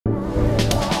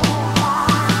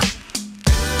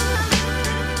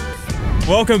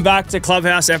Welcome back to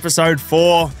Clubhouse episode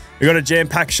 4. We've got a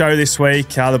jam-packed show this week.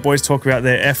 The boys talk about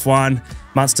their F1.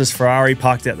 Munster's Ferrari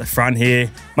parked out the front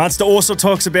here. Munster also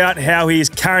talks about how he's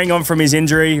carrying on from his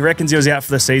injury. He reckons he was out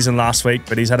for the season last week,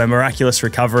 but he's had a miraculous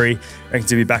recovery. Reckons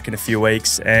he'll be back in a few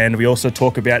weeks. And we also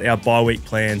talk about our bye-week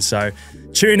plans. So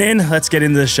tune in. Let's get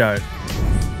into the show.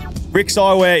 RIXX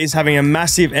Eyewear is having a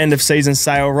massive end-of-season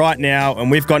sale right now, and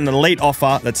we've got an elite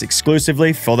offer that's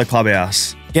exclusively for the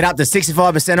Clubhouse. Get up to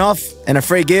 65% off and a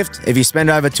free gift if you spend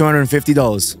over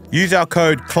 $250. Use our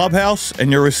code Clubhouse and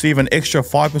you'll receive an extra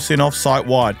 5% off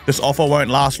site-wide. This offer won't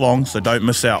last long, so don't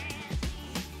miss out.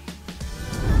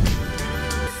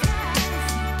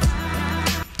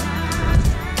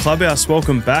 Clubhouse,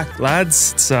 welcome back,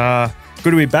 lads. It's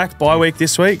good to be back bye week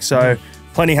this week, so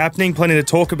plenty happening, plenty to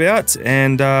talk about,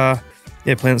 and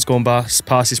plenty that's gone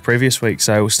past this previous week.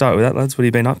 So we'll start with that, lads. What have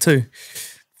you been up to?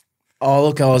 Oh,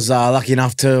 look, I was lucky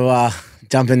enough to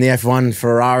jump in the F1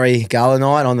 Ferrari Gala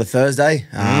night on the Thursday.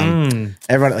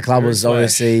 Everyone at the club was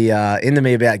obviously into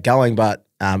me about going, but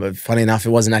funny enough,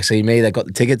 it wasn't actually me that got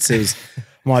the tickets. It was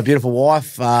my beautiful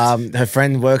wife. Her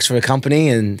friend works for a company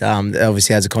and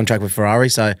obviously has a contract with Ferrari.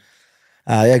 So,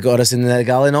 got us in the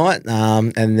Gala night.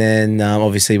 And then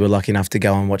obviously we're lucky enough to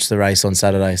go and watch the race on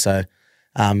Saturday. So,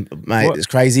 mate, it's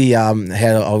crazy how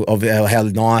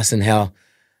nice and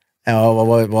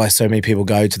why so many people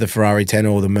go to the Ferrari tent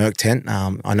or the Merc tent.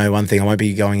 I know one thing, I won't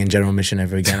be going in general admission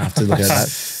ever again after looking at that.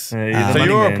 So you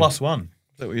were a +1? Is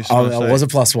that what you're saying? I was a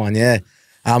 +1, yeah.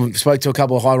 Spoke to a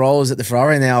couple of high rollers at the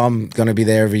Ferrari. Now I'm going to be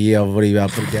there every year. I've already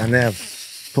put it down there.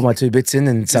 I've put my 2 bits in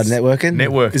and started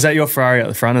networking. Is that your Ferrari at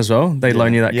the front as well? They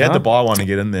loan you that car? You had to buy one to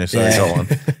get in there, so you got one.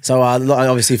 So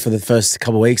obviously for the first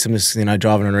couple of weeks, I'm just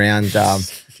driving around.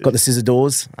 Got the scissor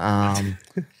doors.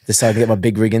 Decided to get my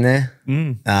big rig in there.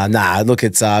 Look,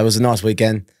 it was a nice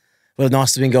weekend. Well,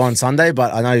 nice to be going Sunday,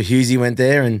 but I know Hughesy went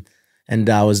there and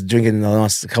I was drinking a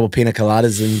couple of pina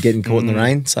coladas and getting caught in the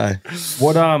rain. So,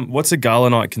 what's a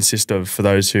gala night consist of for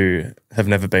those who have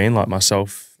never been, like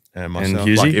myself and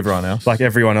Hughesy, like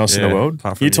everyone else, in the world?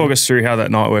 You talk us through how that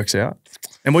night works out.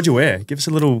 And what'd you wear? Give us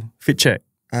a little fit check.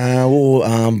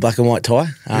 Black and white tie.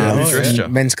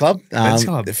 Men's club. Men's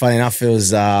club. Funny enough, it was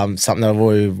something that I've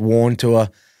already worn to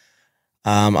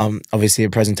obviously a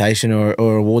presentation or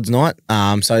awards night.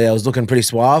 I was looking pretty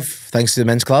suave thanks to the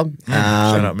men's club.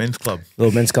 Shout out men's club.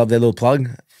 Little men's club, their little plug.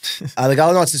 The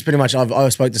gala nights is pretty much, I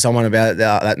spoke to someone about it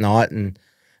that night, and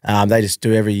they just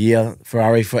do every year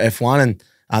Ferrari for F1,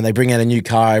 and they bring out a new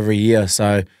car every year.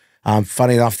 So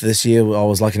funny enough, this year I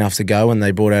was lucky enough to go, and they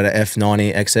brought out a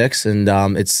F90 XX,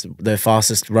 and it's the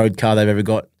fastest road car they've ever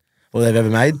got or they've ever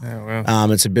made. Oh, wow.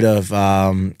 It's a bit of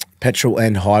petrol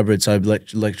and hybrid, so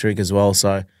electric as well.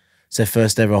 So it's their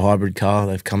first ever hybrid car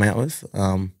they've come out with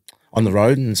on the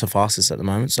road, and it's the fastest at the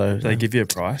moment. So they give you a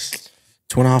price?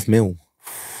 $2.5 million.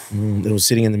 It was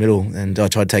sitting in the middle, and I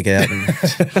tried to take it out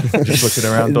and just looking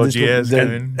around, dodgy airs.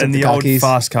 And the old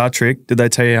fast car trick, did they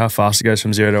tell you how fast it goes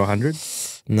from 0 to 100?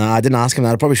 No, I didn't ask him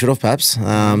that. I probably should have, perhaps.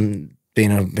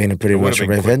 Being a pretty rush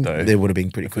event, they would have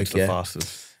been pretty quick. The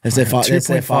fastest. It's their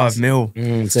 $2.5 million.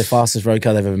 It's their fastest road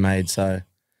car they've ever made. So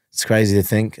it's crazy to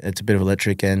think. It's a bit of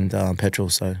electric and petrol.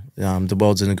 So the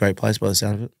world's in a great place by the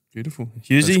sound of it. Beautiful.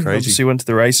 Hughesy, obviously went to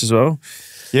the race as well.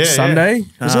 Yeah. Sunday?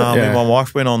 My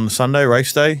wife went on Sunday,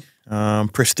 race day.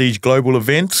 Prestige Global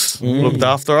Events looked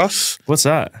after us. What's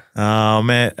that? Our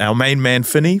main man,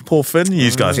 Finney. Poor Finn. You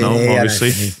guys know him,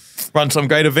 obviously. Run some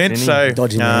great events. Finney.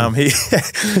 Dodgy man.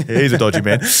 He's a dodgy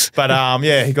man. But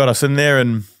he got us in there,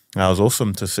 and it was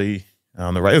awesome to see.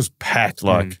 The race was packed.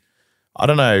 I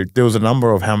don't know. There was a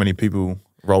number of how many people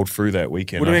rolled through that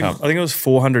weekend. I think it was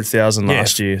 400,000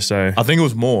 last year. So I think it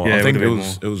was more. Yeah, I think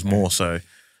it was more. So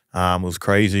it was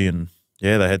crazy, and they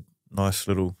had nice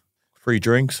little free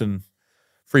drinks and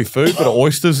free food. Bit of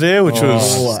oysters there, which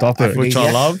which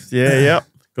I loved. Yeah.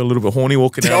 Got a little bit horny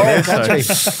walking down there.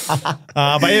 So.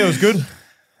 But it was good.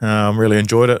 Really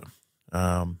enjoyed it.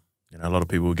 A lot of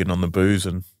people were getting on the booze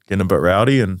and getting a bit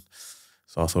rowdy, and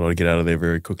so I thought I'd get out of there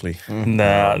very quickly.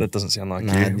 Nah, that doesn't sound like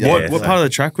you. What part of the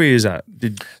track were you at?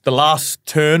 The last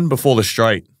turn before the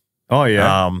straight. Oh,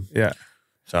 yeah.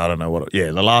 So I don't know what.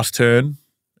 The last turn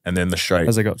and then the straight.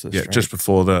 As they got to the straight. Just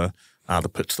before the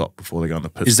pit stop, before they go on the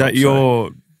pit stop. Is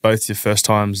that both your first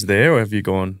times there, or have you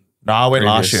gone? No, I went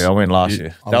last year.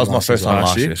 That was my first time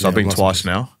last year. So I've been twice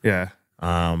now. Yeah.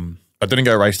 I didn't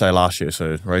go race day last year,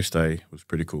 so race day was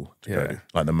pretty cool to go to,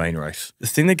 like the main race. The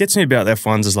thing that gets me about the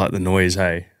F1s is like the noise,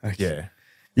 hey?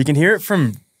 You can hear it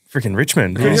from freaking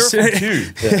Richmond. You can hear it from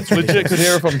Q. It's legit, could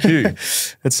hear it from Q.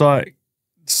 It's like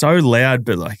so loud,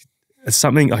 but like it's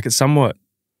something like it's somewhat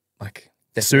like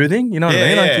soothing. You know what I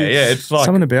mean? Yeah, Like it's like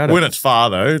something about it. when it's far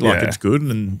though, like Yeah. it's good,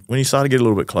 and when you start to get a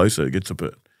little bit closer, it gets a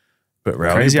bit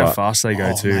rowdy. Crazy how but- fast they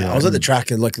go too. Mate, I was at the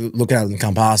track and like looking at them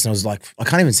come past, and I was like, I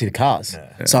can't even see the cars.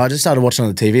 So I just started watching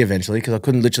on the TV eventually because I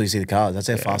couldn't literally see the cars. That's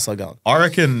how fast they're going. I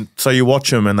reckon. So you watch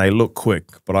them and they look quick,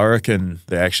 but I reckon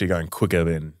they're actually going quicker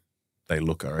than they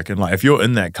look. I reckon. Like if you're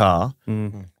in that car,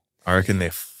 I reckon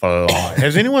they're flying.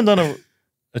 Has anyone done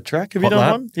a track? Have you Hot done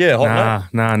lap? one? Yeah, hot lap.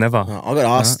 Nah, never. I got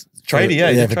asked. Tradie, yeah.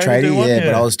 Yeah, Did for Tradie do tradie, one? yeah, Yeah.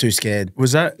 but I was too scared.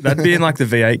 Was that'd be in like the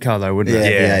V8 car though, wouldn't Yeah,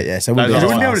 it? yeah. So No, we'll no, You no,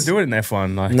 wouldn't be able no. to do it in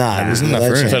F1. Like, Nah, isn't that no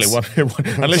first? chance. There's only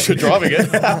one, unless you're driving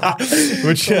it,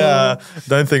 which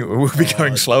don't think we'll be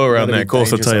going slow around that'd that be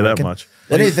course. I'll dangerous, tell you I that reckon. much.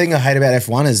 The only thing I hate about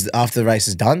F1 is after the race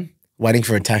is done, waiting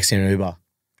for a taxi and Uber.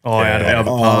 Out of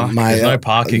the Oh, park. mate, There's no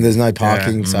parking. There's no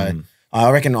parking, so I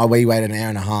reckon we waited an hour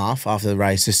and a half after the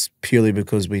race just purely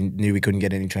because we knew we couldn't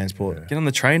get any transport. Get on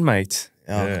the train, mate.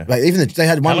 Yeah. Like even they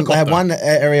had one. They had Helicopter. one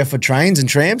area for trains and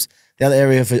trams, the other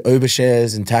area for Uber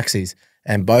shares and taxis,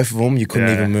 and both of them you couldn't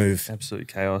Yeah. even move. Absolute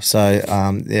chaos. So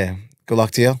yeah, good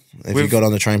luck to you if you got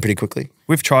on the train pretty quickly.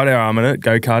 We've tried our arm at it,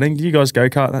 go-karting. Did you guys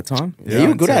go-kart that time? Yeah, you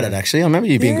were good at it actually. I remember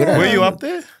you being good at Were it. you up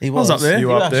there? He was up there. You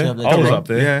were up there? I was up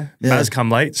there. Yeah. Maz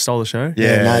come late, stole the show.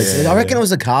 Yeah, Yeah, Maz. yeah, I reckon it was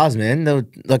the cars, man. They were,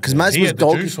 like because Maz He was had the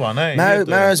dog. juice one, eh? He had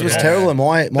the- Maz was yeah. terrible in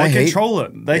my They heat. control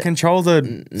it. They control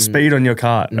the speed on your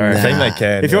cart. I I think they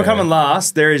can. If you're yeah. coming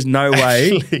last, there is no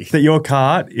way Actually. that your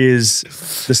cart is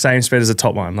the same speed as the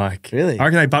top one. Like, Really? I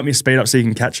reckon they bump your speed up so you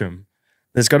can catch them.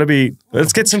 There's got to be.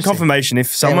 Let's get some confirmation. If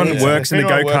someone yeah. works in the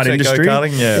If anyone go-kart works at industry,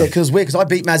 go-karting, Yeah, yeah. because weird because I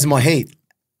beat Maz in my heat.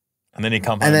 And then he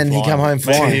come home And then he flying. come home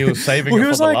Maybe flying. he was saving well, it he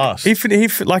was for the like,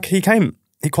 last.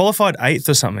 he qualified 8th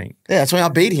or something, Yeah, that's when I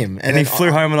beat him, and he flew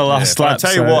home on the last But I lap.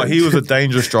 tell you what, he was a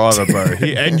dangerous driver, bro.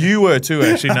 And you were too,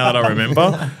 actually, now that I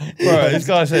remember. Bro, these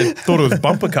guys thought it was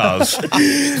bumper cars.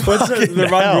 What's the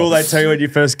run hell. rule they tell you when you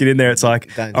first get in there? It's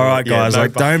like, Don't do all right, it. guys, Yeah, no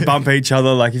like don't bump each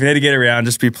other. Like if you need to get around,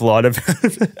 just be polite about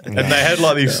it. And they had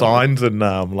like these signs and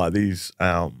like these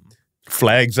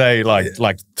flags,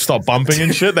 like stop bumping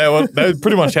and shit. They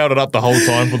pretty much held it up the whole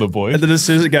time for the boys. And then as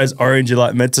soon as it goes orange, you're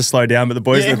like meant to slow down, but the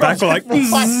boys in the back were like,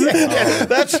 Yeah,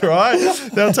 that's right.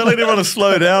 They were telling everyone to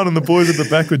slow down, and the boys at the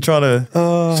back were trying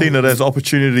to see it as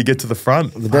opportunity to get to the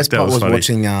front. The best That part was funny.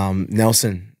 watching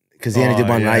Nelson. Because he only did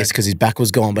one yeah. race because his back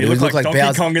was gone, but He it looked looked like like Donkey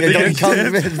Bowser. Kong in Yeah, the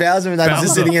Donkey Kong, Bowser, and they were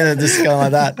just sitting in and just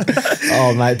going like that.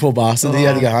 Oh mate, poor bastard. He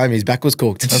had to go home. His back was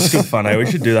cooked. that's good fun. Eh? We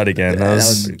should do that again. Yeah, that, that was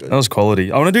was, pretty good. that was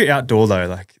quality. I want to do outdoor though.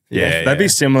 Like, Yeah, that'd be yeah.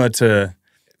 similar to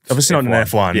obviously not an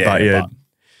F1, Yeah, but yeah, but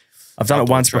I've done it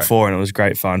once track. before and it was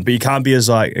great fun. But you can't be as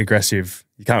like aggressive.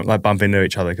 You can't like bump into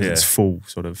each other because Yeah. it's full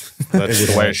sort of. That's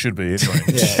the way it should be. Anyway.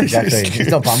 Yeah, exactly. It's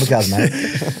not bumper cars, mate.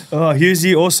 Oh,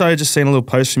 Hughesy, also just seen a little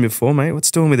post from before, mate. What's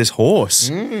doing with this horse?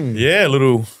 Yeah, a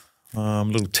little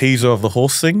teaser of the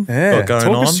horse thing got going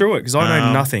talk on. us through it because I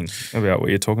know nothing about what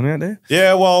you're talking about there.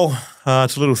 Yeah, well,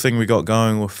 it's a little thing we got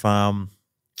going with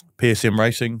PSM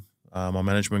Racing, my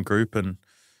management group, and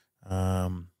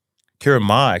Kieran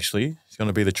Ma actually is going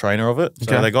to be the trainer of it.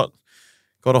 So Okay. they got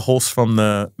a horse from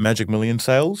the Magic Million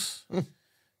sales.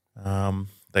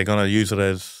 They're going to use it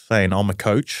as saying I'm a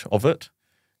coach of it,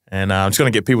 and I'm just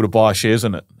going to get people to buy shares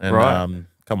in it and Right.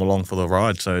 come along for the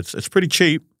ride. So it's pretty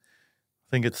cheap.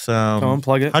 I think it's Come on,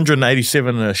 plug it.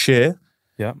 187 a share.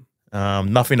 Yeah.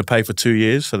 Nothing to pay for 2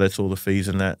 years, so that's all the fees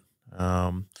in that.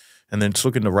 And then it's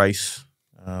looking to race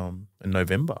in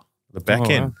November, the back Oh,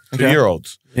 end, wow. Okay.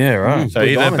 2-year-olds. Yeah, right. So Blue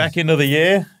either Diamond. back end of the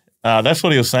year, that's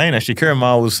what he was saying. Actually, Kieran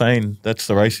Ma was saying that's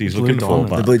the race he's Blue looking for. Diamond.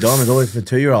 But, The Blue Diamond's always for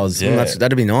 2-year-olds. Yeah.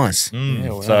 That'd be nice. Yeah,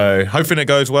 wow. So hoping it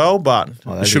goes well, but it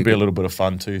that'd should be be a little bit of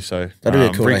fun too. So That'd be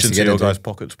a cool reach race to into get your into. guys'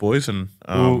 pockets, boys, and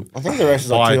Well, I think the race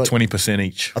is buy like 20%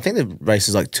 each. I think the race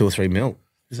is like 2 or 3 mil.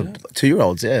 For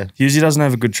 2-year-olds, yeah. Hughesy doesn't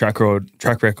have a good track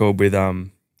record with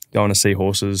going to see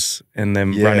horses and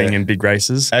them Yeah. running in big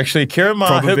races. Actually, Kieran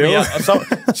Ma hit me up.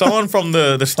 Someone from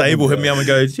the stable hit me up and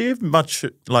goes, "Do you have much?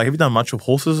 Like, have you done much with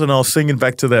horses?" And I was singing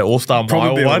back to that All Star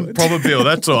Mile Probabil. one, Probabil.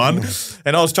 That's the one.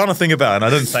 And I was trying to think about it, and I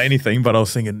didn't say anything, but I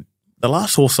was thinking the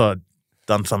last horse I'd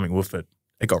done something with it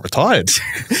got retired.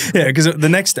 Yeah, because it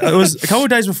was a couple of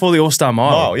days before the All Star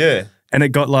Mile. Oh yeah, And it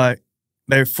got like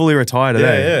they fully retired. Yeah,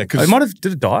 eh? yeah, 'cause- It might have.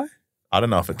 Did it die? I don't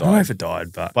know if it I don't know died, if it died,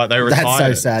 but but they retired.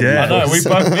 That's so it. sad. Yeah. I know. We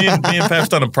both, me and Paps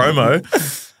done a promo.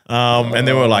 And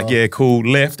they were like, yeah, cool,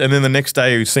 left. And then the next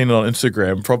day we seen it on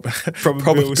Instagram,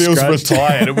 Probabil's Bill's scratched.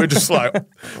 retired. And we're just like,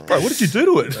 bro, what did you do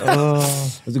to it?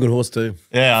 It was a good horse too.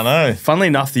 Yeah, I know. funnily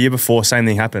enough, the year before, same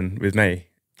thing happened with me.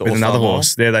 The With All-Star another Mile?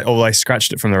 horse. They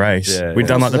scratched it from the race. Yeah, We'd yeah.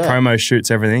 done like What the was that? promo shoots,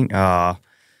 everything. No,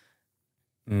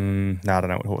 I don't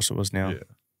know what horse it was now. Yeah.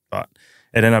 But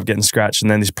it ended up getting scratched. And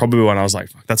then this probably one I was like,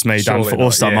 fuck, that's me done for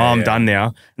all stuff. I'm done now.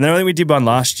 And then I think we did one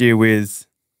last year with,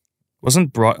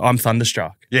 wasn't Bright, I'm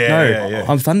Thunderstruck. Yeah.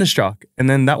 I'm Thunderstruck. And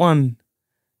then that one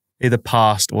either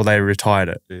passed or they retired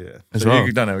it. Yeah. As so well.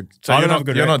 you don't know. So I don't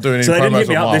you're not doing any so promos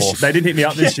on my this. They didn't hit me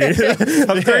up this year.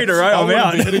 I'm 3 in a row. I I'm wouldn't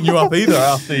out. be hitting you up either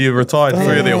after you retired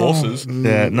 3 of their horses.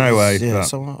 Yeah, no way. Yeah,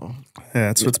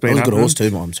 That's what's been That was a good happening. horse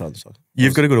too, I'm sorry.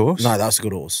 You've got a good horse? No, that's a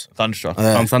good horse. Thunderstruck.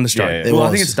 I'm Thunderstruck. Yeah, well, I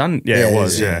was. think it's done. Yeah, it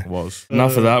was. Yeah. It was.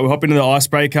 Enough of that. We'll hop into the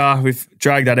icebreaker. We've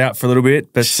dragged that out for a little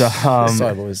bit, but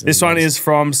Sorry, boys. this one is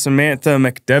from Samantha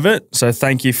McDevitt. So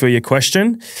thank you for your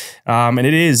question. And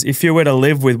it is, if you were to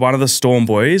live with one of the Storm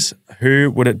Boys,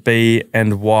 who would it be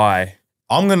and why?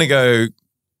 I'm going to go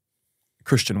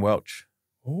Christian Welch.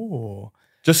 Oh,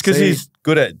 Just because he's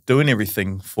good at doing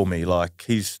everything for me. Like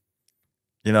he's,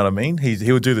 you know what I mean?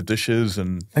 He'll do the dishes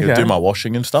and he'll do my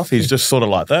washing and stuff. He's just sort of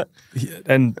like that.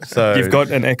 and So you've got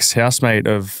an ex-housemate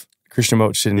of Christian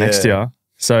Welch sitting next to you.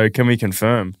 So can we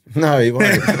confirm? No, he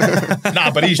won't. Nah,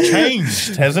 but he's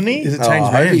changed, hasn't he? Is it Oh, changed,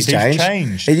 I hope man? he's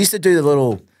changed. He used to do the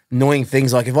little annoying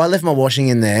things like if I left my washing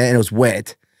in there and it was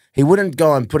wet, he wouldn't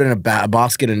go and put it in a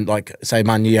basket and like say,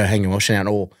 man, you hang your washing out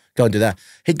or go and do that.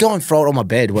 He'd go and throw it on my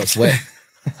bed where it's wet.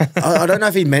 I don't know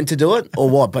if he meant to do it or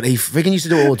what, but he freaking used to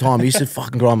do it all the time. He used to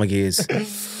fucking grind my gears.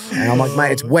 And I'm like,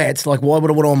 mate, it's wet. Like, why would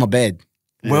I want it on my bed?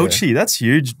 Welchie, that's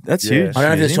huge. That's huge. I don't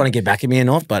know if he was trying to get back at me or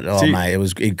not, but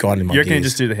mate, he grinded my You reckon he gears.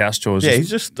 just do the house chores? Yeah,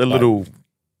 he's just a little.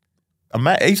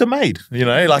 He's a maid, you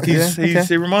know. Like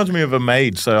he reminds me of a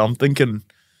maid. So I'm thinking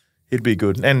he'd be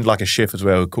good, and like a chef as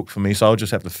well, who cook for me. So I'll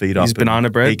just have to feed up. His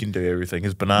banana bread? He can do everything.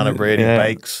 His banana bread, he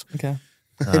bakes. Okay.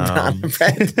 Banana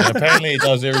bread. And apparently he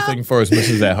does everything for his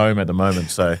missus at home at the moment.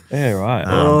 So Yeah, right.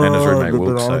 and his roommate the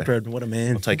Wilk. banana So bread. What a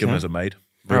man. I'll take him as a maid,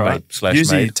 All right. roommate slash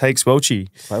Usually maid. takes Welchie.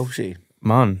 Well, she.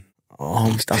 Man.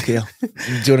 Oh, I'm stuck here. Do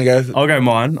you want to go? I'll go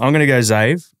mine. I'm going to go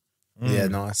Zave. Yeah,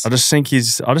 nice. I just think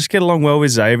I just get along well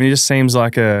with Zave, and he just seems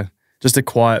like just a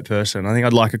quiet person. I think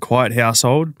I'd like a quiet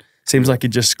household. Seems like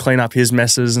he'd just clean up his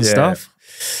messes and stuff.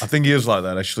 I think he is like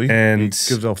that actually, And he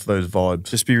gives off those vibes.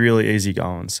 just be really easy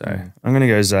going. So I'm going to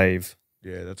go Zave.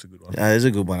 Yeah, that's a good one. Yeah, there's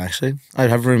a good one actually. I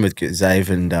have room with Zave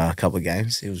and a couple of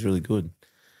games. He was really good.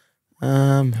 Who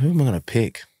am I going to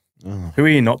pick? Who are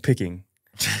you not picking?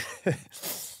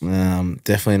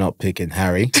 Definitely not picking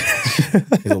Harry. He's a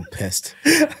little pest. He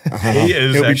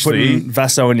is He'll be actually. putting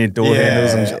Vaso on your door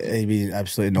handles and He'd be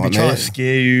absolutely Be nightmare. trying to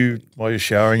scare you while you're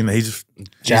showering, and he's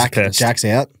pest. Jack's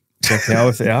out. check out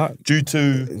with it out. due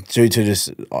to Due to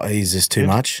just he's just too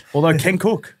much. Although Ken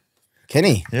Cook.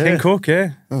 Kenny. Ken Cook,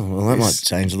 yeah. Oh well, that might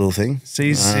change a little thing.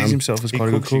 Sees himself as he quite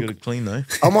a good cooks, you cook. got to clean though.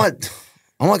 I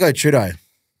might go Trudeau.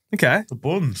 Okay. The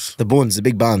buns. The buns, the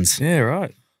big buns. Yeah,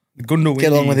 right. Gunda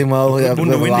Get along with him well. Have a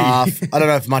Gunda bit of a Windy. laugh. I don't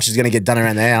know if much is going to get done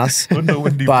around the house, Gunda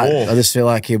Windy but ball. I just feel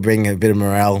like he'll bring a bit of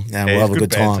morale and we'll have a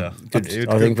good time. banter. Good, Yeah,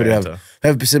 I think good we'd banter.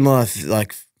 have similar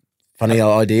like funny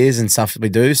ideas and stuff that we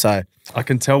do. So I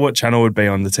can tell what channel would be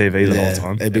on the TV the whole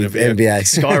time. it'd be It'd be NBA.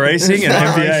 Sky Racing and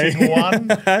Sky NBA Racing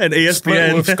 1, and E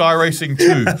split with ESPN. Sky Racing 2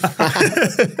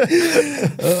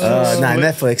 No,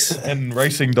 Netflix. and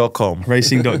racing.com.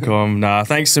 Racing.com. Nah,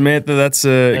 thanks, Samantha. That's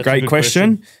a great good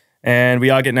question. And we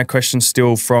are getting our questions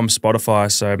still from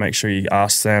Spotify, so make sure you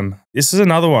ask them. This is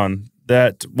another one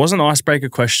that wasn't an icebreaker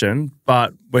question,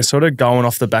 but we're sort of going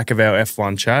off the back of our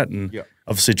F1 chat, and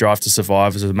obviously Drive to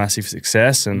Survive was a massive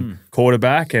success, and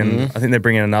quarterback, and I think they're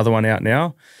bringing another one out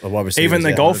now. Even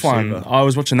the golf one, I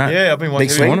was watching that. Yeah, I've been watching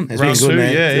Big swing. it. It's Round been good, 2,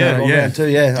 man. yeah. Round two, I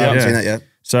haven't seen that yet.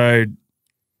 So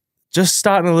just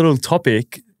starting a little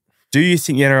topic, do you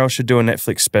think the NRL should do a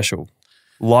Netflix special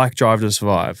like Drive to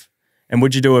Survive? And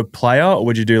would you do a player or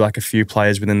would you do like a few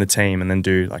players within the team and then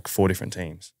do like 4 different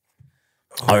teams?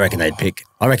 I reckon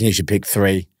you should pick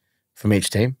 3 from each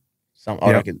team.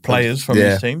 I reckon Players from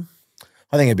Yeah. his team.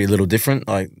 I think it'd be a little different.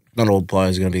 Like, not all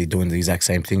players are going to be doing the exact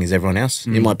same thing as everyone else.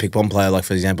 You might pick one player, like,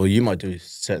 for example, you might do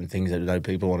certain things that no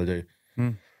people want to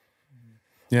do.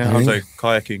 Yeah, I'd say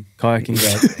kayaking.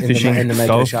 kayaking, In fishing, the Mako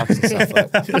golf. Sharks and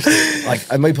stuff. Like,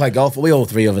 and we play golf. We all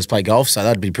 3 of us play golf, so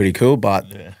that'd be pretty cool. But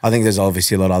I think there's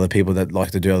obviously a lot of other people that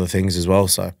like to do other things as well.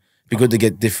 So it'd be good to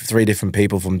get 3 different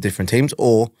people from different teams,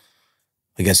 or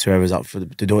I guess whoever's up to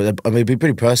do it. I mean, it'd be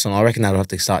pretty personal. I reckon they'd have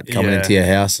to start coming into your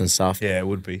house and stuff. Yeah, it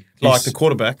would be. Like the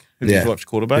quarterback. Have Yeah. you watched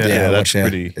quarterback? Yeah, that's watch,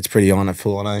 pretty. It's pretty on it,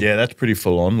 full on. Yeah, that's pretty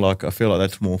full on. Like I feel like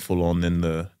that's more full on than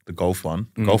the golf one.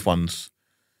 Golf one's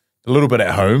a little bit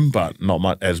at home, but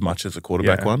not as much as the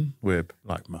quarterback one, where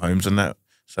like Mahomes and that.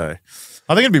 So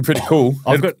I think it'd be pretty cool.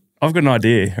 I've got an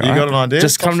idea. You right? got an idea?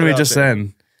 Just come Toss to it me out just there.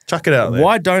 then. Chuck it out there.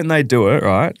 Why don't they do it,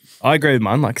 right? I agree with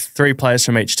mine, like 3 players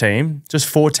from each team, just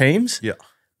 4 teams. Yeah.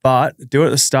 but do it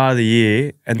at the start of the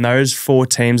year, and those 4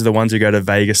 teams are the ones who go to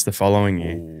Vegas the following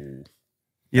year. Ooh,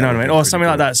 you know what I mean? Or something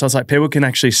like that. So it's like people can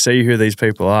actually see who these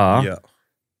people are. Yeah.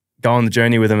 Go on the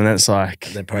journey with them, and then it's like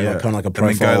They're probably kind of like a And then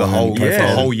profile. go the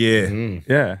whole year.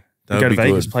 yeah. You That'd go to be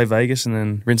Vegas, good. play Vegas, and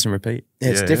then rinse and repeat. Yeah,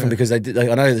 it's Yeah, different yeah. because they did. Like,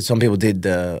 I know that some people did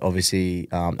obviously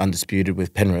Undisputed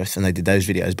with Penrith, and they did those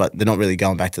videos, but they're not really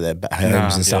going back to their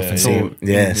homes and stuff. yeah, And it's see,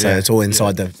 all- so it's all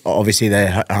inside the obviously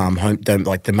their home,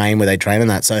 like the main where they train and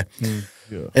that. So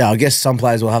yeah, I guess some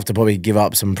players will have to probably give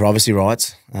up some privacy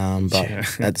rights, but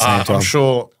at the same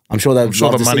time, I'm sure they'd sure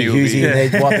love the to money see will be- Hughesy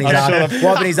in there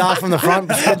wiping his ass from the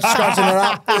front, scratching it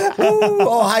up.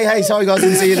 Oh, hey, sorry guys,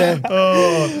 didn't see you there.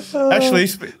 Actually,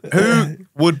 who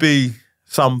would be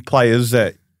some players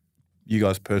that you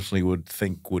guys personally would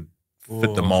think would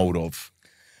fit the mold of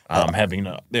having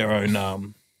their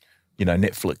own,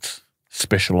 Netflix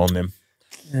special on them?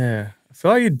 Yeah. I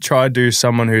feel like you'd try to do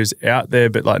someone who's out there,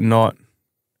 but like not,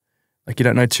 like you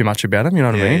don't know too much about them, you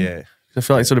know what I mean? Yeah. I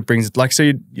feel like it sort of brings, like,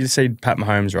 so you see Pat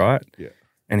Mahomes, right? Yeah.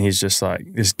 And he's just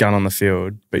like this gun on the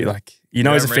field, but you're like, he's a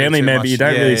don't family really man, too but you much.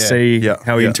 don't Yeah, really yeah. see Yeah.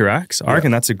 how he Yeah. interacts. I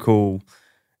reckon that's a cool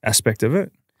aspect of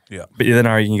it. Yeah. But then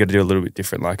I reckon you got to do a little bit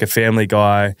different, like a family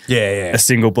guy, Yeah. a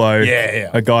single bloke, Yeah.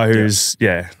 a guy who's, I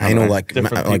don't Anal know. like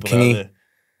Different like people out Kingy. there.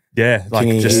 Yeah, like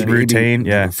Kingy, just he'd be routine.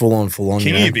 Yeah. full on.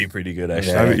 Kingy would be pretty good,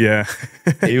 actually. Yeah.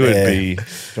 He would Yeah. be.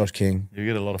 Josh King. You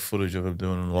get a lot of footage of him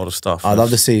doing a lot of stuff. I'd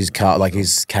love to see his car, like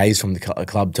his K's from the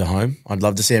club to home. I'd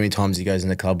love to see how many times he goes in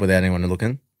the club without anyone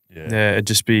looking. Yeah, it'd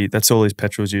just be, that's all his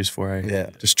petrol's used for, eh?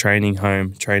 Yeah. Just training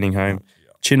home.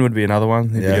 Chin would be another one.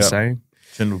 He'd be Yeah. the same.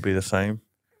 Chin would be the same.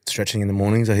 Stretching in the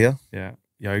mornings, I hear. Yeah.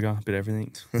 Yoga, a bit of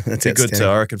everything. That's Be good outstanding. too.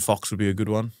 I reckon Fox would be a good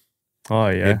one. Oh,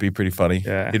 yeah. He'd be pretty funny.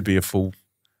 Yeah. He'd be a full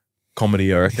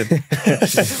comedy, I reckon.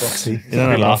 Foxy. You He'd don't be have,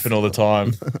 an off, laughing all the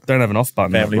time. don't have an off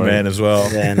button. Family that bloke. man as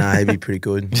well. Yeah, no, he'd be pretty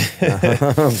good.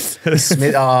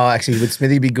 Smith. Oh, actually, would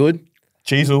Smithy be good?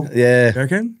 Cheezel. Yeah, You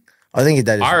reckon? I think he'd.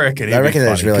 I reckon he'd I be reckon they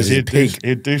funny just realised his because peak.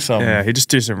 he'd do some Yeah, he'd just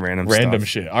do some random random stuff.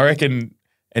 shit. I reckon,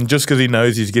 and just because he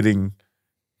knows he's getting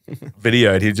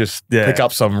videoed, he'd just pick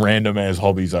up some random ass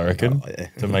hobbies, I reckon,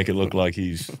 to make it look like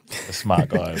he's a smart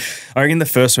guy. I reckon the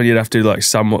first one you'd have to do like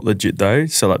somewhat legit though.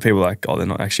 So like people are like, oh, they're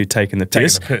not actually taking the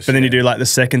piss. the piss, But then you yeah. do like the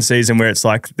second season where it's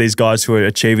like these guys who are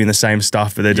achieving the same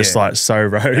stuff, but they're just Yeah. like so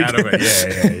rogue. Out of it.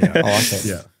 Yeah. I like it.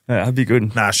 Yeah. Yeah, that'd be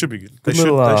good. Nah, it should be good. They, Good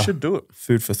little, they should do it.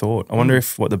 Food for thought. I wonder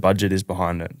if what the budget is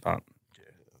behind it. But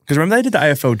because remember they did the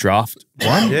AFL draft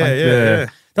one? Yeah.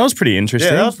 That was pretty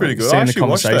interesting. Yeah, that was pretty good. I Seeing the actually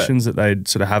watched that. conversations that they'd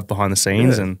sort of have behind the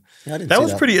scenes and Yeah, I didn't That see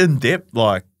was pretty in depth.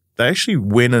 Like they actually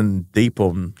went in deep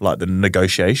on like the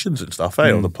negotiations and stuff,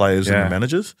 on the players and Yeah. the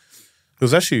managers. It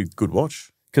was actually a good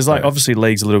watch. because like obviously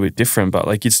league's a little bit different, but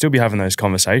like you'd still be having those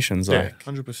conversations. Like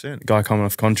 100%. guy coming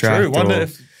off contract. True. Wonder or-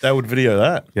 if they would video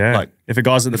that. yeah, Like if a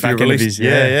guy's at the if you back end of released- his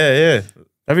yeah.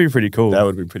 that'd be pretty cool. That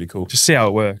would be pretty cool. Just see how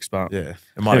it works, but Yeah,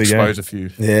 it might There we go. expose a few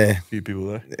Yeah, people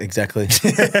there. exactly.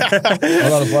 A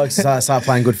lot of blokes start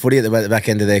playing good footy at the back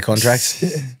end of their contracts.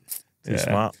 Too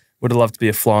smart. would have loved to be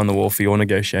a fly on the wall for your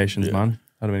negotiations, man.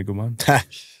 That'd have been a good one.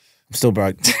 I'm still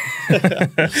broke. All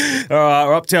right,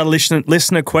 we're up to our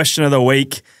listener question of the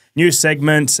week. New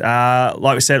segment.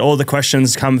 Like we said, all the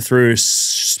questions come through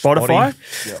Spotify.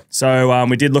 So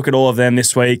we did look at all of them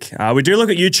this week. We do look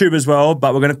at YouTube as well,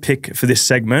 but we're going to pick for this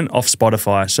segment off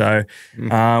Spotify. So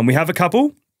we have a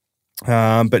couple.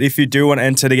 But if you do want to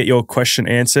enter to get your question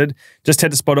answered, just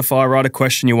head to Spotify, write a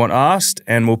question you want asked,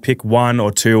 and we'll pick 1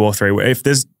 or 2 or 3. If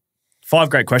there's 5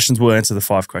 great questions, we'll answer the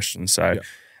 5 questions. So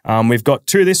we've got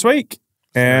 2 this week,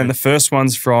 and the first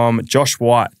one's from Josh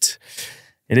White.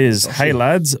 It is, hey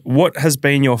lads, what has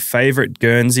been your favourite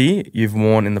Guernsey you've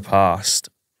worn in the past?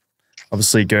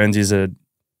 Obviously, Guernsey is a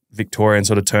Victorian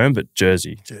sort of term, but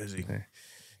jersey.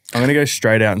 I'm going to go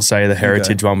straight out and say the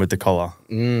heritage one with the collar.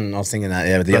 I was thinking that,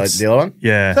 but the That's- other one?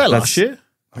 Yeah. That last year?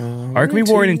 I reckon we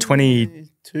wore it in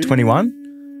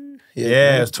 2021.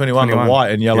 Yeah, it's 21, 21. the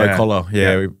white and yellow Yeah. collar.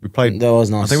 Yeah, we played. That was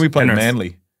nice. I think we played Penrith.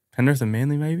 Manly. Penrith and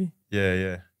Manly, maybe?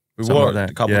 Yeah. We Something wore like it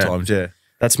that. a couple Yeah. of times, yeah.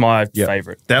 That's my Yeah.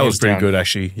 favourite. That hands was pretty down. good,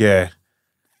 actually. Yeah.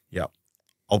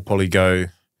 I'll probably go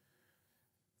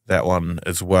that one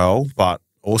as well. But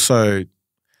also,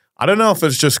 I don't know if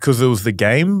it's just because it was the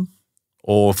game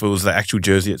or if it was the actual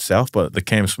jersey itself, but the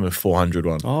Cam Smith 400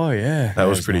 one. Oh, yeah. that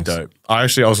was pretty dope. I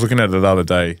was looking at it the other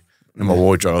day in my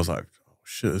wardrobe. I was like, oh,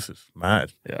 shit, this is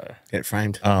mad. Yeah. Get it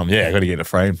framed. Yeah, I got to get it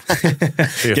framed.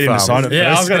 Get him to sign it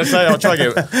Yeah, I first. was going to say, I'll try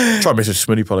to message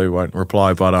Smitty, probably won't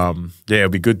reply, but yeah,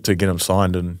 it'd be good to get him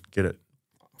signed and get it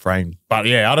frame. But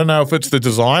yeah, I don't know if it's the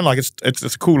design. Like it's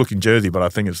a cool looking jersey, but I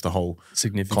think it's the whole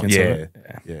significance. Yeah. Of it.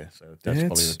 Yeah. So that's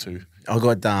probably the two.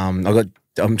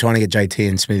 I'm trying to get JT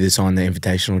and Smithy to sign the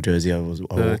invitational jersey.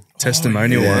 The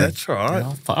testimonial one. That's right.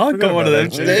 I got one of them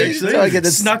too. Actually,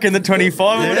 snuck in the 25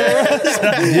 or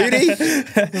whatever. Beauty.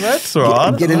 That's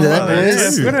right. Get into that.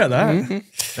 That's good about that. Mm-hmm.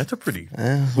 That's a pretty.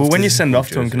 Well, when you send it off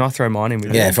to him, can I throw mine in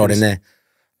with you? Yeah, throw it in there.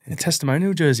 A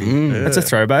testimonial jersey. That's a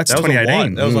throwback. It's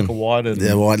 2018. That was like a white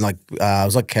and white, like it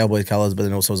was like cowboy colours, but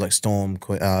then also it was like Storm,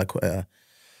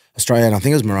 Australian. I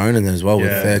think it was maroon in there as well with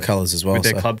their colours as well. With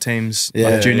their club teams,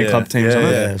 like junior club teams on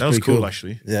it. Yeah, that was cool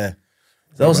actually. Yeah.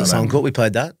 That was a song cool. We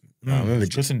played that. I remember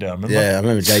listen down, remember? Yeah, I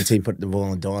remember JT put the ball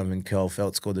on the dime and Carl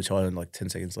Felt scored the try in like 10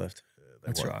 seconds left.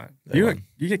 That's right. You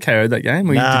get KO'd that game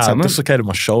or you did I something? dislocated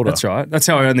my shoulder. That's right. That's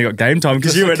how I only got game time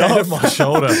because you went off. my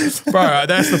shoulder. Bro,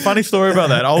 that's the funny story about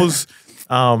that.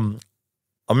 I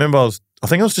remember I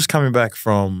think I was just coming back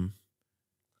from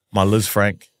my Liz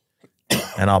Frank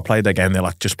and I played that game. They're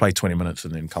like, just play 20 minutes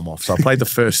and then come off. So I played the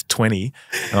first 20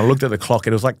 and I looked at the clock.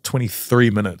 It was like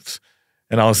 23 minutes.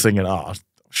 And I was thinking,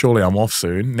 surely I'm off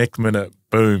soon. Next minute,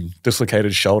 boom,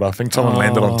 dislocated shoulder. I think someone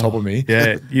landed on top of me.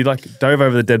 Yeah, you like dove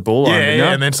over the dead ball line.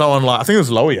 Yeah, and then someone I think it was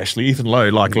Lowy actually, Ethan Lowe,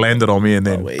 landed on me and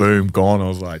then boom, gone. I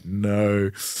was like, no.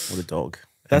 What a dog.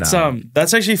 That's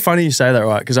actually funny you say that,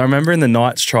 right? Because I remember in the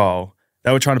Knights trial,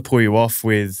 they were trying to pull you off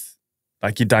with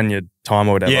like you'd done your time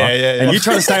or whatever. Yeah. And you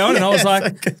tried to stay on and I was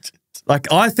like,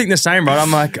 I think the same, right?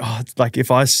 I'm like,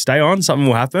 if I stay on, something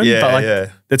will happen. Yeah,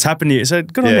 but that's happened to you. So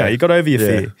good on you. You got over your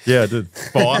fear. Yeah, I did.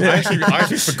 Well, I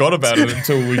actually forgot about it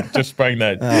until we just sprang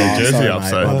that jersey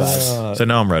up. So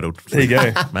now I'm rattled. There you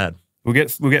go. Mad. We'll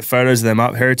get photos of them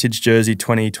up. Heritage jersey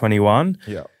 2021.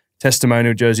 Yeah.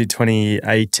 Testimonial jersey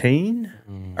 2018,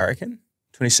 I reckon.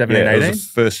 2017, 18. It was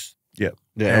the first,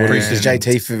 Because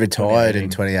JT retired in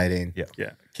 2018.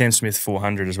 Yeah. Cam Smith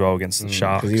 400 as well against the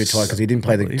Sharks. Because he retired because he didn't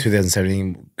play the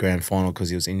 2017 grand final because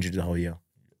he was injured the whole year.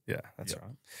 Yeah, that's right.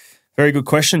 Very good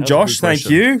question, Josh. Thank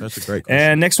you. That's a great question.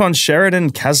 And next one,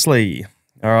 Sheridan Casley.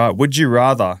 All right. Would you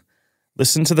rather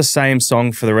listen to the same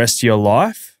song for the rest of your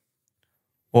life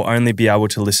or only be able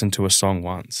to listen to a song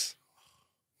once?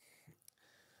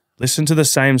 Listen to the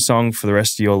same song for the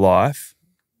rest of your life.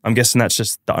 I'm guessing that's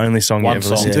just the only song you ever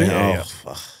listen to. Yeah.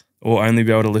 Or only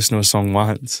be able to listen to a song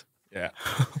once. Yeah.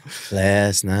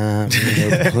 Last night.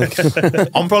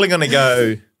 I'm probably going to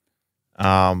go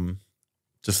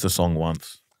just the song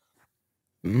once.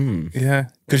 Yeah.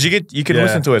 Because you can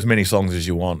listen to as many songs as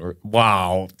you want.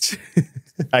 Wow.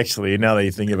 Actually, now that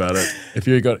you think about it, if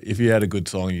you had a good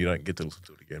song, you don't get to listen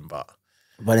to it again. But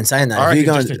in saying that, I if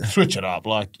you're reckon going just to switch it up,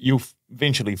 like you'll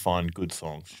eventually find good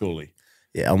songs, surely.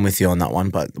 Yeah, I'm with you on that one.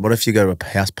 But what if you go to a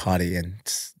house party and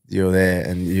you're there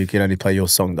and you can only play your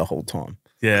song the whole time?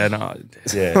 Yeah, no.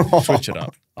 Yeah, switch it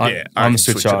up. I'm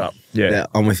switch up. Yeah,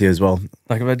 I'm with you as well.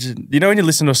 Like imagine, when you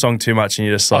listen to a song too much and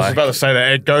you're just like, I was about to say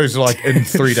that it goes like in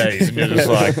 3 days and you're just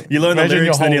like, you learn the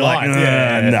lyrics and then you're like,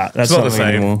 nah, that's not the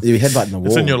same anymore. You headbutting the wall.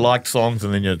 It's in your liked songs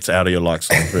and then it's out of your liked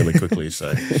songs really quickly.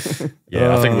 So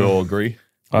yeah, I think we all agree.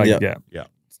 Yeah.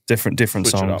 Different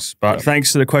songs. But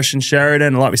thanks for the question,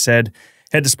 Sheridan. Like we said,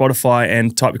 head to Spotify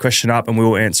and type your question up and we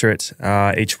will answer it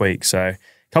each week. So a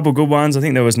couple of good ones. I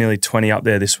think there was nearly 20 up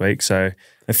there this week. So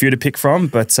a few to pick from.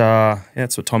 But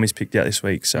that's what Tommy's picked out this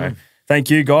week. So thank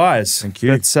you, guys. Thank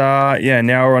you. But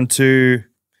now we're on to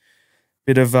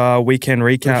a bit of weekend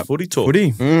recap. Footy talk.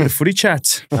 Bit of footy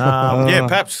chat.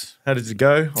 Paps, how did it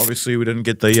go? Obviously, we didn't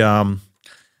get the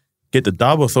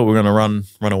dub. I thought we were going to run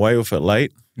away with it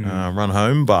late, run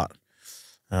home, but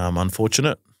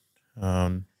unfortunate.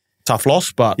 Tough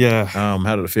loss, but how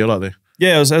did it feel out there?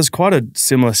 Yeah, it was quite a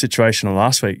similar situation to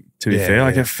last week, to be fair.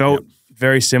 Like it felt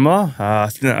very similar. I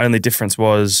think the only difference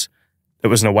was it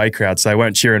was an away crowd, so they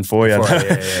weren't cheering for you.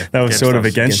 They were sort of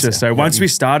against us. So once we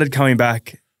started coming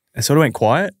back, it sort of went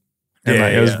quiet. And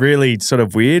it was really sort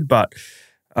of weird, but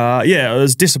it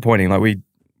was disappointing. Like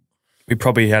we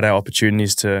probably had our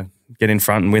opportunities to get in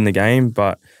front and win the game,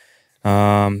 but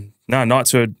no,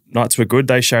 Knights were good.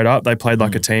 They showed up. They played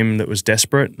like a team that was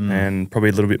desperate and probably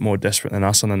a little bit more desperate than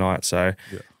us on the night. So,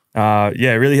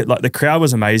 really, like the crowd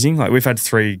was amazing. Like we've had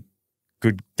 3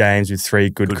 good games with 3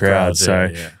 good crowds.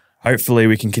 So hopefully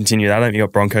we can continue that. I think we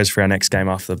got Broncos for our next game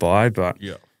after the bye, but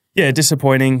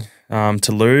disappointing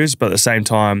to lose. But at the same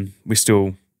time, we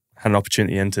still had an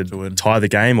opportunity to tie the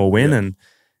game or win, and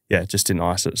just didn't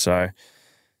ice it. So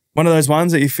one of those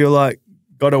ones that you feel like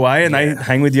got away and they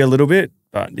hang with you a little bit.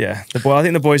 But I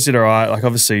think the boys did all right. Like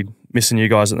obviously missing you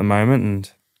guys at the moment,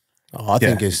 and I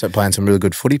think he's playing some really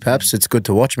good footy. Paps, it's good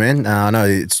to watch, man. I know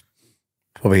it's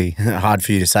probably hard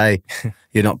for you to say.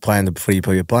 You're not playing the footy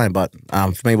you're playing. But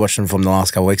for me, watching him from the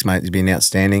last couple of weeks, mate, he's been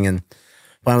outstanding and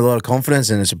playing with a lot of confidence,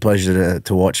 and it's a pleasure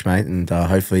to watch, mate. And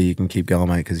hopefully you can keep going,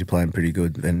 mate, because you're playing pretty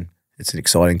good. And it's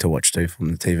exciting to watch too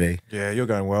from the TV. Yeah, you're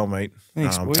going well, mate.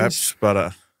 Thanks, boys. Paps,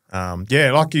 but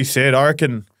yeah, like you said, I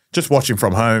reckon just watching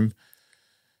from home,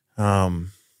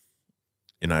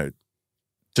 you know,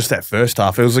 just that first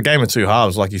half, it was a game of two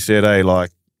halves, like you said,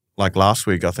 like last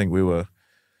week, I think we were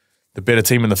the better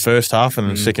team in the first half, and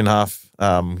in the second half,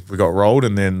 we got rolled,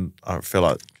 and then I feel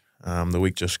like the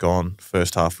week just gone,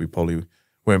 first half, we probably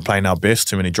weren't playing our best,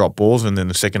 too many drop balls, and then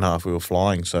the second half, we were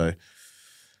flying, so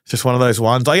it's just one of those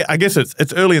ones. I guess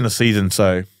it's early in the season,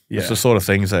 so it's the sort of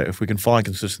things that if we can find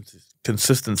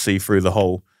consistency through the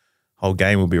whole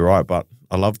game, we'll be right, but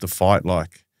I love the fight,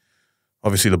 like,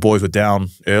 obviously the boys were down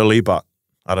early, but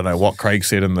I don't know what Craig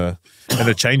said in the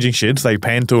changing sheds. They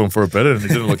panned to him for a bit and he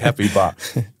didn't look happy,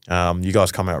 but you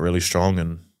guys come out really strong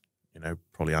and, you know,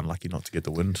 probably unlucky not to get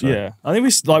the win. So. Yeah. I think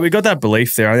we got that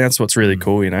belief there. I think that's what's really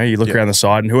cool, you know. You look around the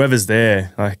side and whoever's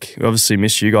there, like, we obviously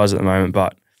miss you guys at the moment,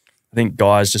 but I think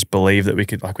guys just believe that we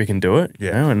can do it,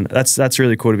 you know, and that's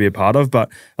really cool to be a part of. But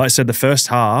like I said, the first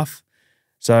half,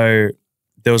 so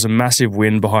there was a massive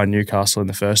win behind Newcastle in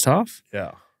the first half.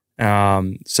 Yeah.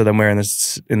 So then we're in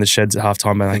the sheds at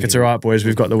halftime, and like, it's all right, boys,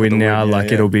 we've got the win now.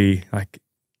 It'll be like,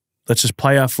 let's just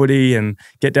play our footy and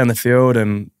get down the field.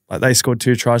 And like, they scored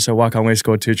 2 tries, so why can't we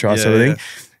score 2 tries? Sort of thing.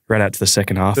 Ran out to the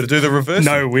second half. Did it do the reverse?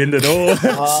 No wind at all. It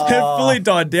fully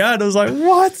died down. I was like,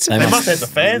 what? They must have the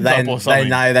fans up or something.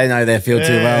 They know their field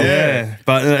too well. Yeah,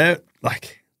 but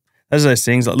like, those are those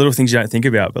things, like little things you don't think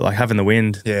about, but like having the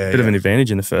wind, bit of an advantage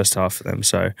in the first half for them.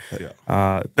 So,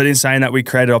 but in saying that, we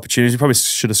created opportunities. We probably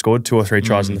should have scored 2 or 3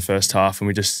 tries in the first half, and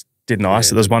we just didn't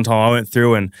ice it. There was one time I went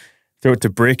through and threw it to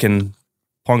Brick, and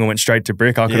Ponga went straight to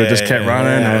Brick. I could have just kept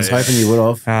running. I was hoping you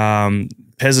would have.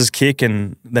 Pez's kick,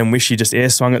 and then Wishy just air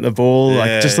swung at the ball,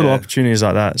 like just little opportunities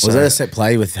like that. Was there a set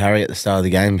play with Harry at the start of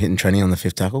the game hitting Trenny on the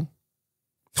 5th tackle?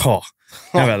 Oh,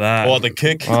 how about that? Or the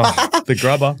kick, the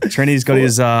grubber. Trenny's got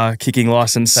his kicking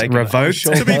license revoked.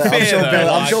 To be fair,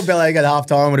 I'm sure Belaga at half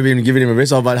time would have been giving him a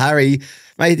whistle, but Harry,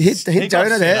 mate, hit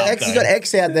Jonah there. He got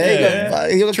X out there.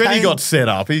 Trenny got set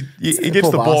up. He gets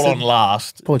the ball on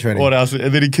last. Poor Trenny. What else?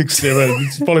 And then he kicks 7.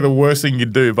 It's probably the worst thing you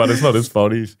can do, but it's not his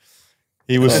fault.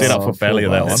 He was set up for failure,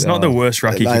 that one. It's not the worst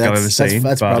rucky kick I've ever seen.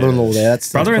 That's brother-in-law there.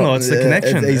 Brother-in-law, it's the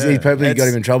connection. He probably got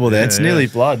him in trouble there. It's nearly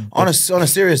blood. On a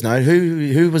serious note,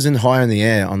 who was in higher in the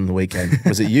air on the weekend?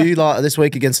 Was it you this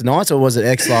week against the Knights, or was it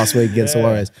X last week against the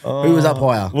Warriors? Who was up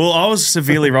higher? Well, I was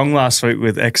severely wrong last week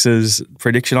with X's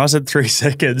prediction. I said 3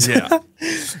 seconds. Yeah.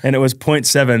 And it was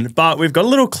 0.7. But we've got a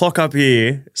little clock up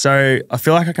here, so I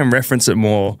feel like I can reference it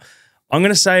more. I'm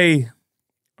going to say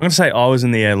I was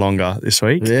in the air longer this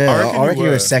week. Yeah, I reckon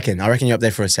you're a second. I reckon you're up there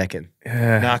for a second.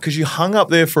 Yeah. Nah, because you hung up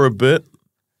there for a bit,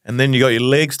 and then you got your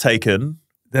legs taken,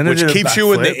 then which keeps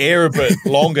you in the air a bit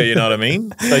longer, you know what I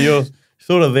mean? So you're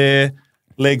sort of there,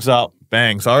 legs up,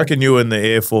 bang. So I reckon you were in the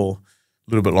air for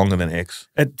a little bit longer than X.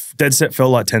 It dead set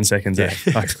felt like 10 seconds there.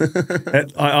 Like,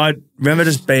 I remember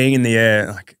just being in the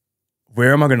air, like,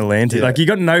 where am I going to land here? Like, you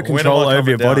got no control over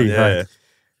your body. Yeah.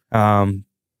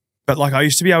 But like, I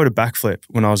used to be able to backflip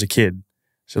when I was a kid.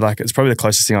 So like, it's probably the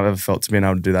closest thing I've ever felt to being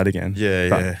able to do that again.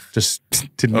 Yeah. Just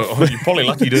didn't. You're probably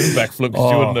lucky you didn't backflip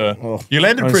because you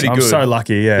landed pretty good. I'm so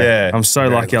lucky, yeah. I'm so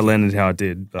lucky I landed how I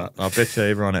did. But I bet you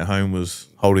everyone at home was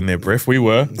holding their breath. We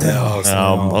were.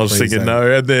 I was thinking no.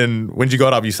 And then when you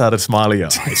got up, you started smiling.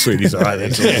 Hey, sweeties, all right.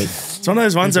 It's one of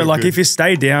those ones that, like, if you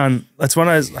stay down, that's one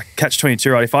of those, like,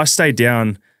 catch-22, right? If I stay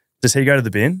down, does he go to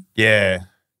the bin? Yeah.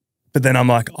 But then I'm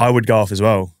like, I would go off as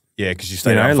well. Yeah, because you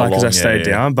stayed down for like, because long. I stayed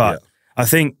down. But I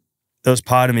think there was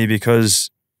part of me, because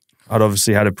I'd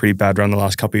obviously had a pretty bad run the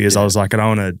last couple of years. I was like, I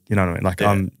don't want to, you know what I mean? Like,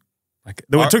 I'm like,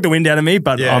 it took the wind out of me,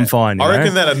 but I'm fine. I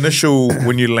reckon that initial,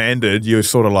 when you landed, you were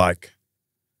sort of like,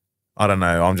 I don't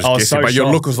know, I'm just guessing. So but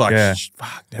your look was like,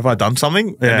 fuck, have I done something?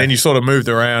 And then you sort of moved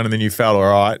around and then you felt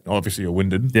all right. Obviously, you're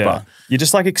winded. Yeah. But you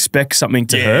just like expect something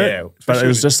to hurt. But it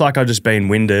was just like, I just been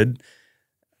winded.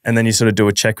 And then you sort of do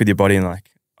a check with your body and like,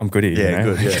 I'm good here. Yeah, you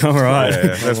know? good. Yeah. All right.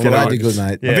 That's good. I did good,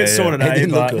 mate. A bit sorted, It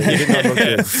didn't look good. You did not look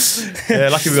good. Yeah,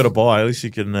 lucky we got a buy. At least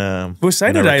you can. We'll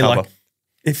say today, recover. like,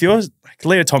 if you're like,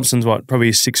 Leah Thompson's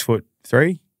probably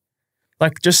 6'3".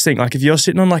 Like, just think, like, if you're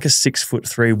sitting on like a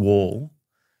 6'3" wall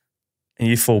and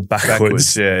you fall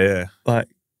backwards. Yeah. Like,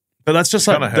 but that's just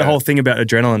like the whole thing about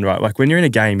adrenaline, right? Like, when you're in a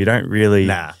game, you don't really.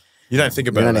 Nah. You don't think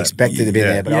about it. You don't expect it to be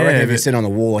there, but I reckon if you're sitting on the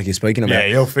wall like you're speaking about,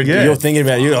 you're thinking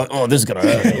about it, you're like, oh, this is going to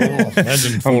hurt.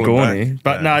 Imagine I'm corny.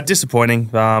 But disappointing.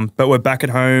 But we're back at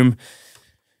home.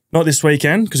 Not this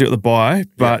weekend because we got the bye,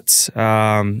 but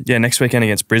next weekend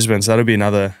against Brisbane. So that'll be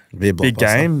another big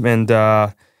game. And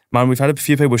man, we've had a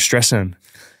few people stressing.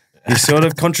 You sort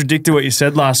of contradicted what you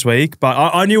said last week, but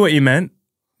I knew what you meant.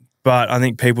 But I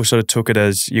think people sort of took it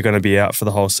as you're going to be out for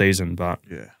the whole season. But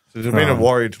yeah, so there's been a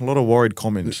lot of worried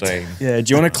comments saying. Yeah,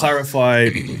 do you want to clarify?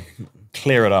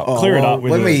 Clear it up. Clear it up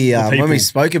with when we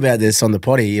spoke about this on the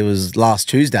potty, it was last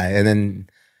Tuesday, and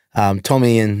then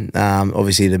Tommy and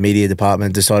obviously the media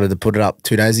department decided to put it up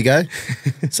 2 days ago.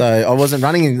 So I wasn't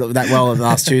running that well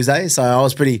last Tuesday, so I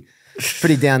was pretty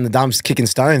down the dumps, kicking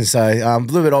stones. So a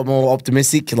little bit more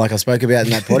optimistic, like I spoke about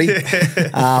in that potty.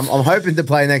 I'm hoping to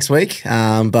play next week,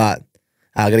 but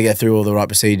I got to get through all the right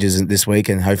procedures this week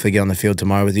and hopefully get on the field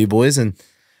tomorrow with you boys and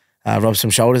rub some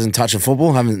shoulders and touch a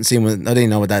football. I didn't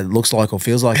know what that looks like or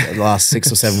feels like the last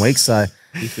 6 or 7 weeks. So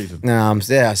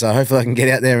so hopefully I can get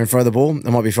out there and throw the ball. I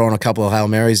might be throwing a couple of Hail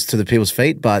Marys to the people's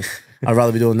feet, but I'd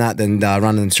rather be doing that than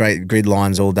running straight grid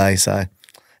lines all day. So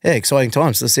yeah, exciting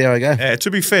times. Let's see how I go. Yeah, to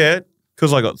be fair,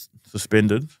 because I got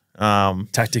suspended,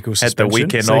 tactical suspension. Had the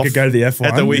weekend so off. You could go to the F1.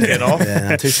 Had the weekend off.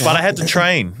 But I had to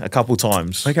train a couple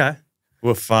times. Okay.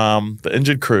 With the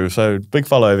injured crew. So big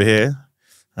fellow over here,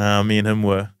 me and him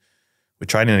were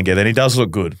training together, and he does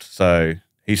look good. So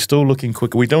he's still looking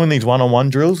quick. We're doing these one-on-one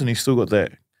drills, and he's still got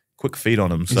that quick feet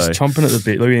on him. He's chomping at the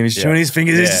bit. Look at him. He's chewing his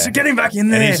fingers. He's just getting back in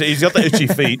there. And he's got the itchy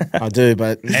feet. I do,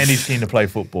 but and he's keen to play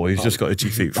football. He's just got itchy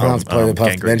feet from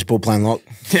play bench ball, playing lock.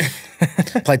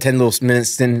 Play 10 little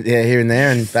minutes here and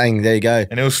there, and bang, there you go.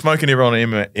 And he was smoking everyone on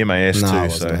MAS too,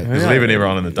 so he was leaving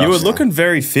everyone in the dust. You were looking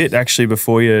very fit actually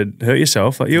before you hurt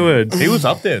yourself. Like you were. He was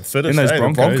up there, fit in those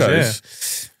Broncos.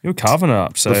 Yeah. You were carving it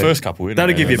up. So the first couple,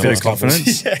 that'll give you a bit of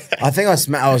confidence. I think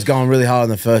I was going really hard on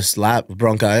the first lap with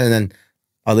Bronco, and then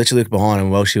I literally looked behind,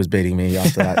 and Welsh was beating me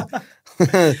after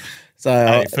that.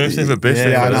 So first ever best.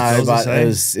 Yeah, I know, but it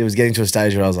was getting to a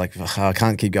stage where I was like, I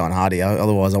can't keep going hard here.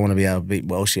 Otherwise, I want to be able to beat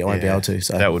Welshie. I won't be able to.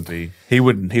 So that would be he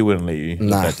wouldn't let you put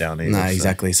that down either. No,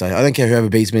 exactly. So I don't care whoever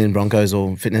beats me in Broncos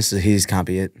or fitness. His can't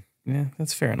be it. Yeah,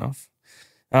 that's fair enough.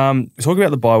 Talk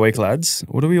about the bye week, lads.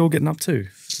 What are we all getting up to?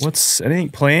 What's anything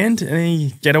planned?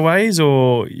 Any getaways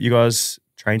or you guys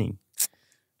training?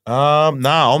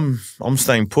 No, I'm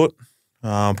staying put.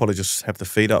 I'll probably just have the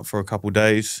feet up for a couple of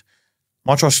days.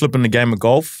 Might try slipping the game of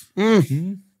golf,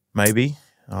 maybe.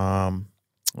 And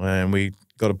we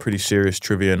got a pretty serious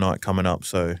trivia night coming up,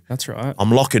 so that's right. I'm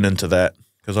locking into that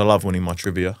because I love winning my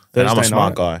trivia. And I'm a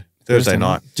smart guy. Thursday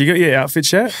night. Do you get your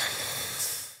outfits yet?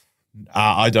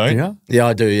 I don't. Yeah,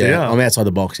 I do. Yeah, I'm outside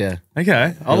the box. Yeah.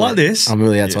 Okay, I like this. I'm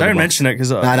really outside. Don't mention it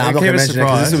because I'm not going to mention it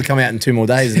because this will come out in 2 more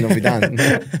days and it'll be done.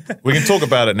 We can talk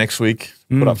about it next week.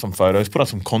 Put up some photos. Put up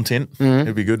some content.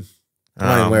 It'd be good. I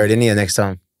might even wear it in here next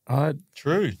time.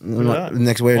 True.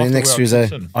 Next Tuesday.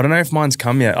 I don't know if mine's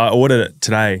come yet. I ordered it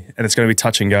today, and it's going to be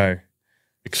touch and go.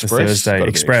 Express. Thursday.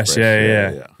 Express.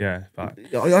 Yeah. But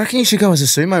I reckon you should go as a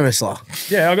sumo wrestler.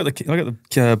 Yeah, I got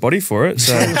the body for it,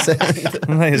 so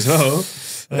I may as well.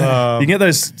 You can get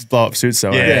those blow-up suits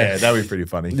though. Yeah, that'd be pretty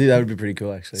funny. Yeah, that would be pretty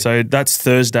cool actually. So that's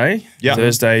Thursday. Yeah,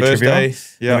 Thursday trivia.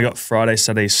 Yeah, we got Friday,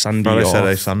 Saturday, Sunday. Friday, off.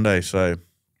 Saturday, Sunday. So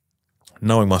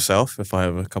knowing myself, if I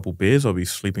have a couple beers, I'll be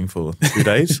sleeping for 2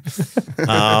 days.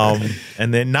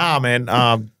 And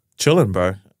then chilling,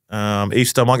 bro.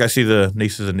 Easter, I might go see the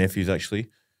nieces and nephews actually.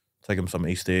 Take them some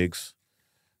Easter eggs.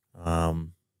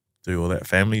 Do all that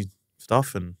family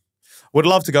stuff, and would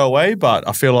love to go away, but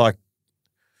I feel like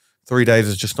 3 days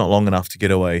is just not long enough to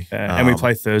get away. And we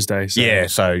play Thursday. So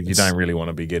so you don't really want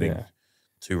to be getting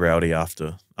too rowdy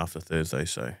after Thursday.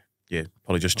 So yeah,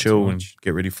 probably just chill and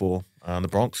get ready for the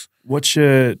Bronx. What's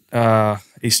your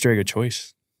Easter egg of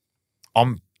choice?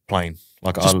 I'm plain.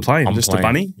 Like just plain, I'm just plain. a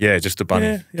bunny? Yeah, just a bunny.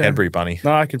 Yeah. Cadbury bunny.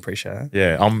 No, I can appreciate that.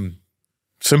 Yeah, I'm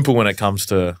simple when it comes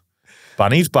to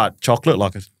bunnies, but chocolate,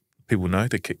 like people know,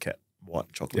 the Kit Kat,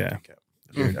 white chocolate Kit Kat.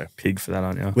 There you go. Pig for that,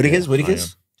 aren't you?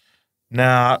 Whittakers?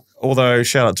 Nah, although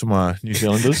shout out to my New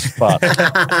Zealanders, but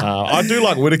I do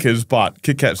like Whittakers, but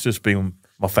Kit Kat's just been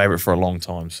my favourite for a long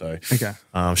time. So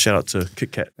shout out to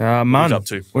Kit Kat. Man,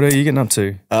 what are you getting up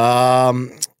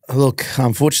to? Look,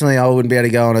 unfortunately, I wouldn't be able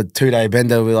to go on a 2-day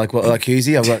bender with like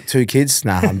Husey. I've got 2 kids.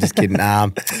 Nah, I'm just kidding.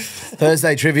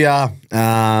 Thursday trivia,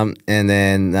 and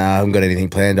then I haven't got anything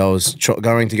planned. I was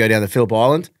going to go down to Phillip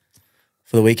Island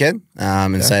for the weekend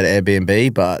and stay at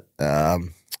Airbnb, but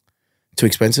too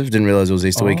expensive. Didn't realise it was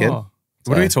Easter weekend.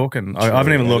 What are we talking? I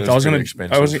haven't even looked. I was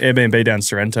Airbnb down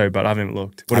Sorrento, but I haven't even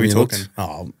looked. What are we talking?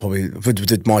 Probably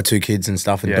with my 2 kids and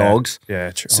stuff and dogs. Yeah,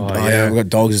 true. So, I've got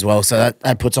dogs as well, so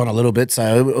that puts on a little bit.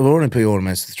 So we want to put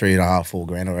almost $3.5-4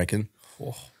 grand, I reckon.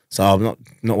 So I'm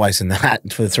not wasting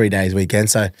that for the 3 days weekend.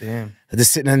 So Damn.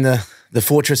 just sitting in the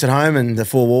fortress at home and the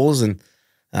four walls and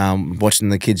watching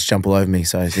the kids jump all over me.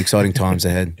 So it's exciting times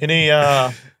ahead.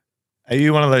 Are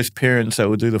you one of those parents that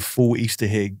will do the full Easter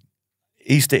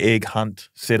egg hunt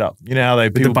setup? You know how they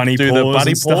the bunny do paws the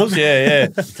bunny and stuff? paws? Yeah.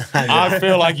 I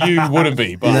feel like you wouldn't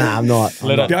be. But Nah, I'm not.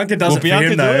 Bianca does it for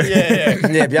him, though. Yeah.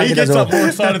 Yeah, Bianca He does gets all. up more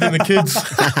excited than the kids.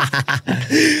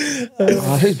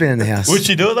 Who's been in the house? Would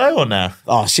she do it though or no?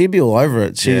 Oh, she'd be all over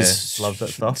it. Loves that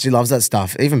stuff. She loves that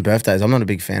stuff. Even birthdays. I'm not a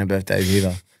big fan of birthdays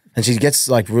either. And she gets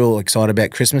like real excited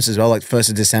about Christmas as well. Like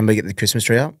 1st of December, get the Christmas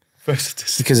tree up.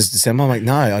 Because it's December. I'm like,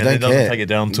 no, I don't care. it doesn't take it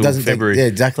down till February. Yeah,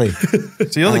 exactly.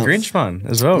 So you're the Grinch one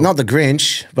as well. Not the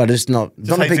Grinch, but it's not.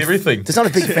 Just hates everything. Just not a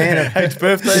big fan of. Hates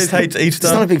birthdays, hates Easter.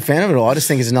 Just not a big fan of it all. I just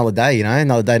think it's another day, you know,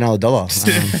 another day, another dollar.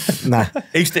 Nah.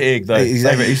 Easter egg though.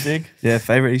 Exactly. Favorite Easter egg? Yeah,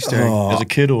 favourite Easter egg. Oh, As a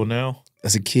kid or now?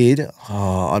 as a kid,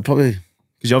 I'd probably.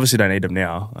 Because you obviously don't eat them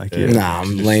now. Like, yeah. Nah,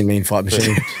 I'm lean, mean, fight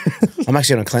machine. I'm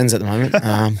actually on a cleanse at the moment.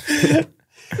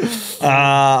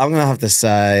 I'm gonna have to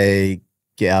say,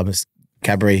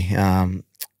 Cadbury.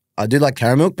 I do like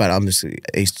caramel, but I'm just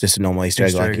a normal Easter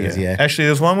egg like it is. Yeah. Actually,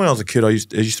 there's one when I was a kid.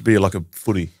 It used to be like a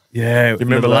footy. Yeah.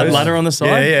 Remember the those? ladder on the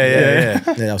side? Yeah.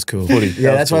 Yeah, that was cool. Footy.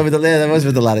 Yeah, that's why that was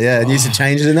with the ladder. Yeah, and you used to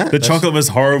change it in that. The chocolate was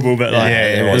horrible, but like,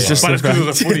 it was just. But it's because it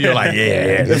was a footy. You're like,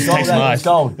 this tastes nice.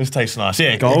 Gold. This tastes nice.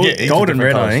 Yeah, gold and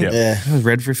red, I think. Yeah. It was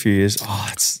red for a few years. Oh,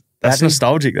 that's Happy?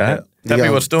 nostalgic, that. Happy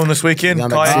what's doing this weekend? You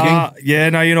going Kayaking? Yeah,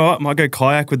 no, you know what? Might go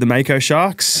kayak with the Mako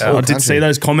Sharks. I did country. see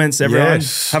those comments, everyone.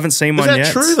 Yes. Haven't seen Is one that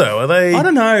yet. true though? Are they? I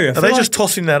don't know. Are they just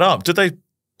tossing that up? Did they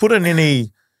put in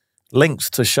any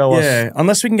links to show us? Yeah,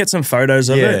 unless we can get some photos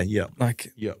of it. Yeah.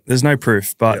 Like, there's no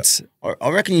proof, but I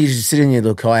reckon you should sit in your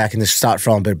little kayak and just start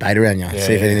throwing a bit of bait around you,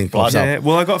 see if anything pops yeah. up.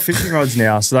 Well, I got fishing rods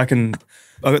now, so I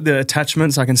got the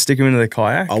attachments. I can stick them into the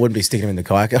kayak. I wouldn't be sticking them in the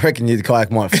kayak. I reckon the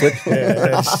kayak might flip.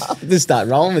 Just start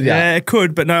rolling with you. Yeah, it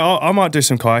could, but no, I might do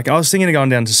some kayak. I was thinking of going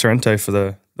down to Sorrento for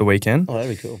the weekend. Oh, that'd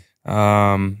be cool.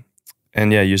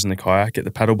 And yeah, using the kayak, get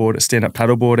the paddleboard, stand-up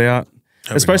paddleboard out.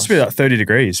 It's supposed to be like 30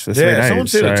 degrees for 3 days. Someone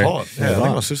said it's hot. so Yeah, I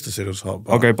think my sister said it was hot.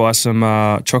 I'll go buy some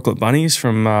chocolate bunnies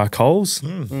from Coles,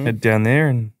 head down there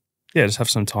and just have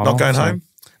some time Not off. going home?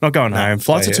 Not going home.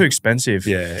 Flights are too expensive.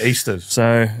 Yeah, Easter.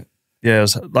 So yeah, it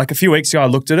was like a few weeks ago I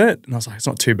looked at it and I was like, it's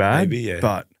not too bad. Maybe, yeah.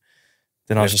 But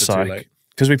then I was just Too like, late.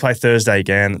 because we play Thursday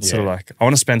again, it's sort of like, I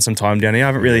want to spend some time down here. I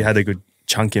haven't really had a good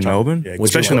chunk in Melbourne,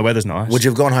 especially when the weather's nice. Would you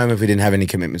have gone home if we didn't have any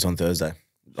commitments on Thursday?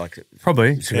 Like,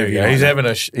 Probably. There we go. He's having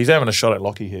a shot at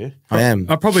Lockie here. I am.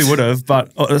 I probably would have,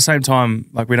 but at the same time,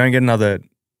 like we don't get another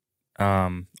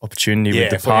opportunity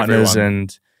with the for partners everyone.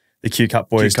 and the Q Cup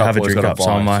boys to Cup have a boys drink gotta up. So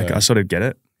I'm buy, like, so- I sort of get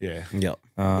it. Yeah. Yep.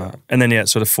 And then it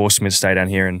sort of forced me to stay down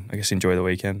here and I guess enjoy the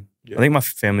weekend. I think my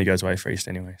family goes away for Easter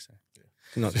anyway. So.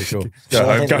 Not too sure. Go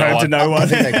home to no one.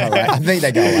 I think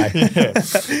they go away.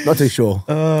 Not too sure.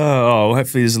 Well,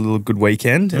 hopefully there's a little good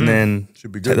weekend and then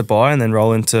Should be take good. the bye and then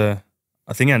roll into,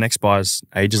 I think our next bye is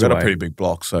ages We've got away. a pretty big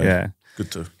block, so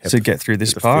good to have So get through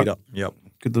this the part. feet up. Yep.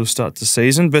 Good little start to the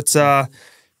season. But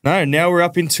no, now we're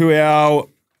up into our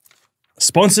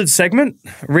sponsored segment,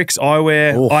 RIXX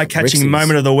Eyewear, Oh, eye-catching RIXX's.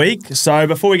 moment of the week. So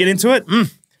before we get into it,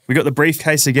 we got the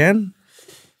briefcase again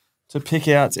to pick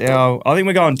out our, I think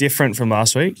we're going different from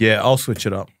last week. Yeah, I'll switch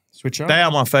it up. Switch up. They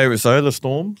are my favourites though, the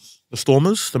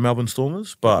Stormers, the Melbourne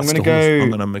Stormers. But I'm going to Stormers, go, I'm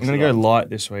gonna mix it go up. light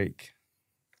this week.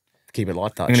 Keep it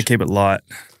light touch. I'm going to keep it light.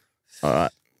 All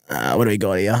right. What do we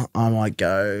got here? I might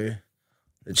go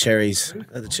the cherries.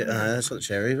 That's not the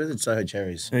cherries. Where's the Soho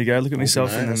cherries? There you go. Look at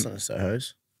myself. No, in that's them. not the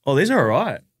Sohos. Oh, these are all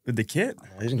right with the kit.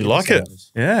 You like it?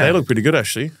 Yeah. They look pretty good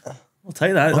actually. I'll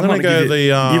take that. I'm I gonna might go give you,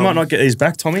 the, you might not get these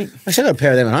back, Tommy. Actually, I got a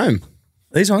pair of them at home.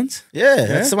 These ones? Yeah,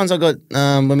 that's the ones I got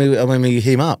when we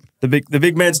heat 'em up. The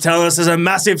big man's telling us there's a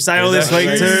massive sale this week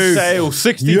too. Sale,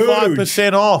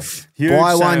 65% off. Huge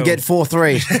Buy one, sale. get 4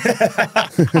 3.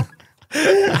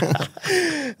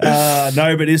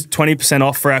 No, but it is 20%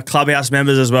 off for our Clubhouse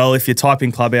members as well. If you type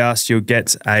in Clubhouse, you'll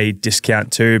get a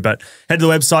discount too. But head to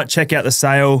the website, check out the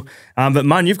sale. But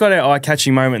Mun, you've got our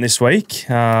eye-catching moment this week,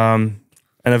 and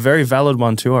a very valid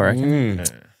one too, I reckon.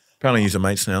 Apparently he's a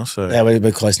mates now, so Yeah,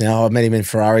 we're close now. I met him in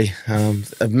Ferrari.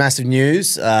 Massive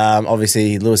news.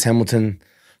 Obviously, Lewis Hamilton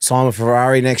signed with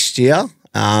Ferrari next year,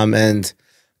 and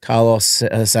Carlos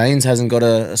Sainz hasn't got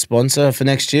a sponsor for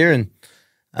next year,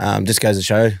 and just goes to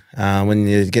show when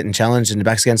you're getting challenged and your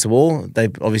back's against the wall, they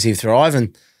obviously thrive.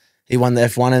 And he won the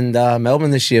F1 in Melbourne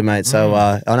this year, mate. So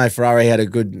I know Ferrari had a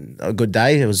good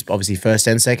day. It was obviously first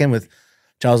and second with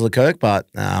Charles Leclerc, but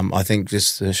I think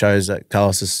just shows that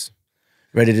Carlos is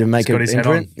ready to make an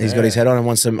imprint. He's got his head on and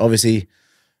wants to obviously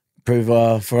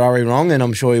prove Ferrari wrong, and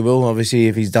I'm sure he will. Obviously,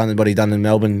 if he's done what he done in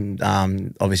Melbourne,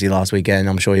 obviously last weekend,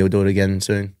 I'm sure he'll do it again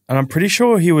soon. And I'm pretty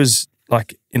sure he was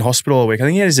like in hospital all week. I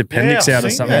think he had his appendix out or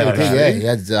something. He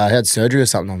had surgery or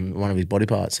something on one of his body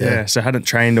parts. Yeah, so hadn't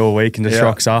trained all week and just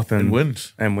rocks up and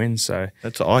wins. So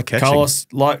that's eye-catching. Carlos,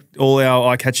 like all our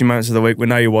eye-catching moments of the week, we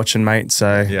know you're watching, mate.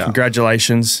 So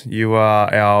congratulations, you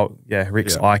are our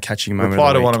RIXX eye-catching moment.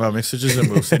 Reply to one of our messages and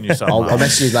we'll send you something. I'll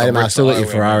message you later, mate. I still got your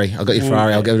Ferrari. I got your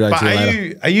Ferrari. I'll give it over to you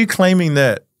later. Are you claiming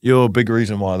that you're a big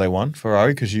reason why they won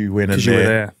Ferrari because you went in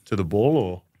there to the ball,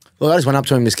 or? Well, I just went up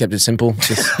to him, just kept it simple.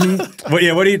 What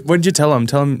did you tell him?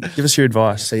 Tell him, give us your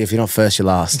advice. See, if you're not first, you're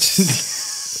last.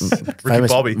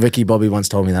 Ricky Bobby once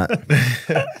told me that.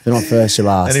 If you're not first, you're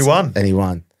last. And he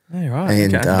won. Yeah, right.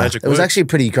 And it was actually a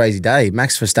pretty crazy day.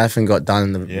 Max Verstappen got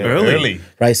done in the early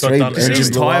race 3.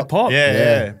 Just tyre pop.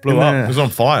 Yeah. Blew up. It was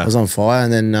on fire.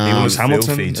 And then Lewis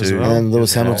Hamilton too. Well. And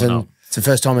Lewis Hamilton. It's the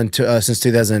first time since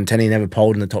 2010 he never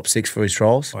polled in the top 6 for his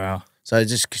trials. Wow. So it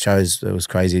just shows it was a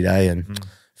crazy day, and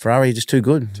Ferrari just too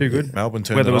good. Too good. Melbourne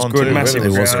turned Weather was good. Too. Massive. It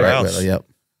was great weather, yep.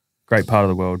 Great part of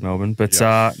the world, Melbourne. But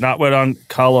we're done.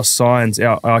 Carlos Sainz,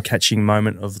 our catching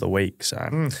moment of the week.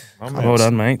 So well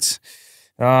done, mate.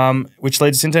 Which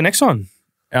leads us into the next one.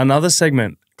 Another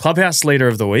segment, Clubhouse Leader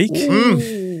of the Week.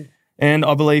 And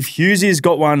I believe Hughesy's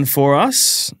got one for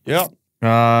us. Yep.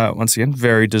 Once again,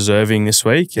 very deserving this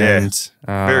week. Yeah. And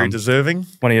very deserving.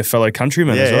 One of your fellow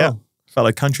countrymen as well. Yeah.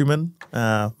 Fellow countryman,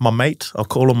 my mate. I'll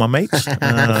call him my mate.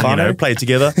 Play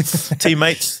together,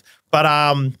 teammates. But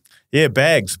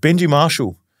Bags, Benji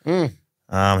Marshall.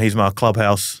 He's my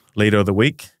Clubhouse Leader of the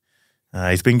Week.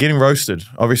 He's been getting roasted.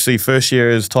 Obviously, first year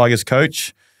as Tigers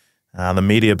coach. The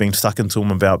media been stuck into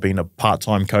him about being a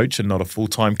part-time coach and not a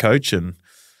full-time coach. And,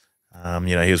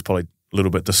 he was probably a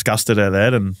little bit disgusted at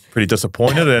that and pretty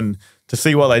disappointed. And to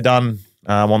see what they done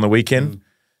on the weekend,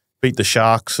 beat the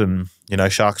Sharks, and,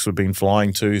 Sharks have been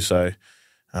flying too. So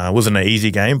it wasn't an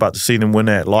easy game, but to see them win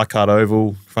at Leichhardt Oval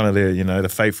in front of their, the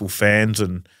faithful fans,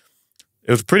 and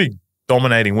it was a pretty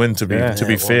dominating win to be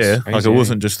fair. Like, it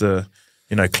wasn't just a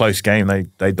close game.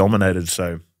 They dominated.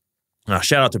 So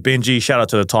shout out to Benji. Shout out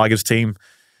to the Tigers team.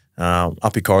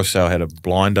 Uppy Coruscant had a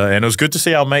blinder, and it was good to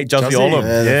see our mate Juzzy Olam.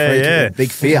 Yeah.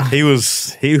 Big fear. He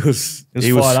was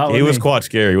quite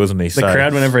scary, wasn't he? The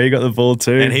crowd whenever he got the ball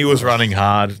too, and he was running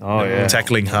hard,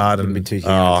 tackling hard, and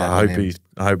I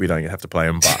hope he don't have to play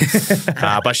him.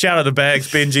 But shout out to Bags,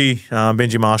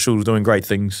 Benji Marshall was doing great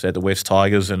things at the West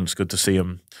Tigers, and it's good to see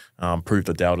him prove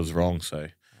the doubters wrong. So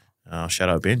shout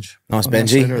out Benj. Nice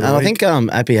Benji. I think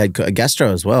Appy had a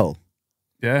gastro as well.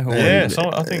 Yeah. So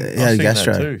I think he had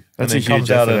gastro. That too. That's a huge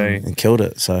out and killed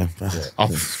it. So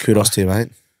kudos to you, mate.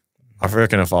 I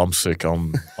reckon if I'm sick,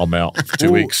 I'm out for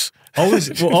 2 weeks. I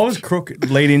was crook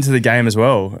leading into the game as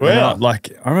well. Wow. I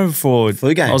remember before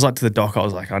flu game. I was like to the doc. I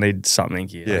was like, I need something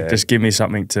here. Yeah. Like, just give me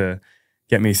something to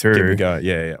get me through. Get me going.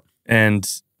 Yeah. And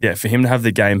for him to have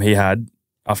the game he had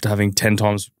after having 10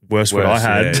 times worse what I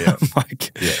had,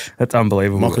 that's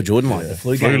unbelievable. Michael Jordan won the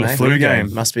flu game. The flu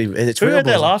game must be. It's Who real, had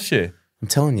that last year? I'm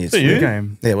telling you, it's flu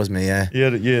game. Yeah, it was me. Yeah. Yeah.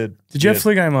 Did you have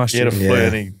flu game last year? He had a flu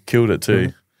and he killed it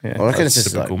too. Yeah. I reckon it's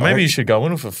just typical. Maybe you should go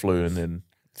in with a flu and then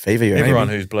fever. Everyone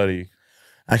who's bloody.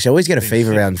 Actually, I always get a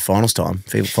fever around finals time.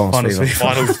 Finals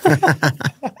fever.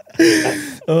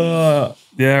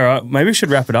 Yeah, right. Maybe we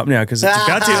should wrap it up now because it's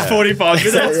about to hit 45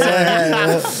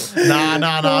 minutes. Nah.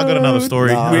 I got another story.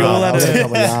 We all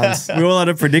had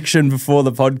a prediction before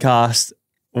the podcast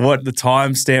what the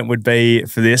timestamp would be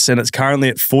for this, and it's currently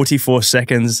at 44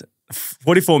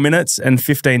 minutes and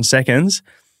 15 seconds.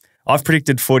 I've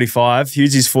predicted 45.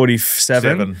 Hughesy's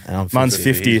 47. Mun's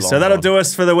 50. So that'll do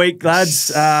us for the week,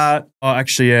 lads.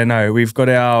 We've got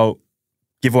our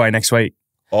giveaway next week.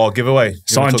 Oh, giveaway.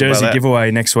 Signed jersey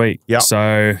giveaway next week. Yep. So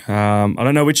I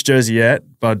don't know which jersey yet,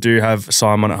 but I do have a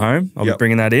signed one at home. I'll be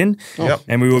bringing that in. Yep.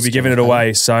 And we will be giving it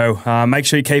away. So make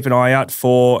sure you keep an eye out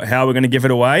for how we're going to give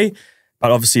it away. But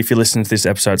obviously, if you're listening to this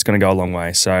episode, it's going to go a long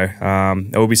way. So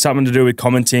it will be something to do with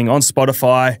commenting on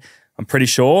Spotify, I'm pretty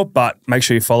sure. But make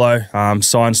sure you follow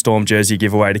Sign Storm jersey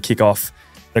giveaway to kick off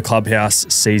the Clubhouse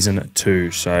Season 2.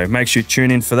 So make sure you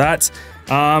tune in for that.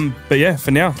 But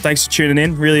for now, thanks for tuning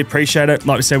in. Really appreciate it.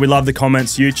 Like we said, we love the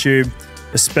comments. YouTube,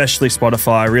 especially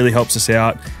Spotify, really helps us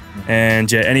out.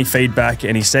 And any feedback,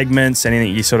 any segments,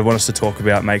 anything you sort of want us to talk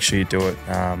about, make sure you do it.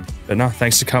 But no,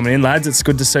 thanks for coming in, lads. It's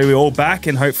good to see we're all back,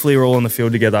 and hopefully we're all on the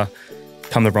field together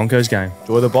come the Broncos game.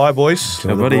 Enjoy the bye, boys.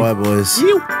 Enjoy the bye, boys.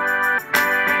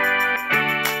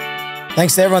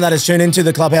 Thanks to everyone that has tuned into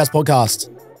the Clubhouse podcast.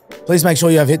 Please make sure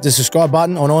you have hit the subscribe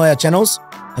button on all our channels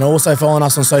and also following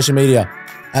us on social media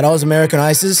at Oz American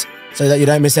Aces so that you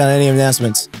don't miss out on any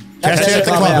announcements. Catch you at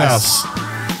the Clubhouse.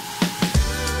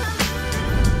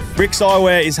 RIXX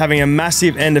Eyewear is having a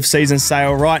massive end of season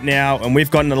sale right now, and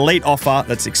we've got an elite offer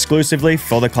that's exclusively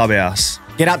for the Clubhouse.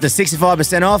 Get up to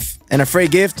 65% off and a free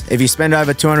gift if you spend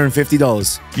over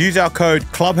 $250. Use our code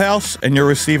Clubhouse and you'll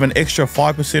receive an extra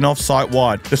 5% off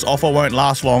site-wide. This offer won't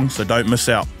last long, so don't miss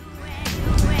out.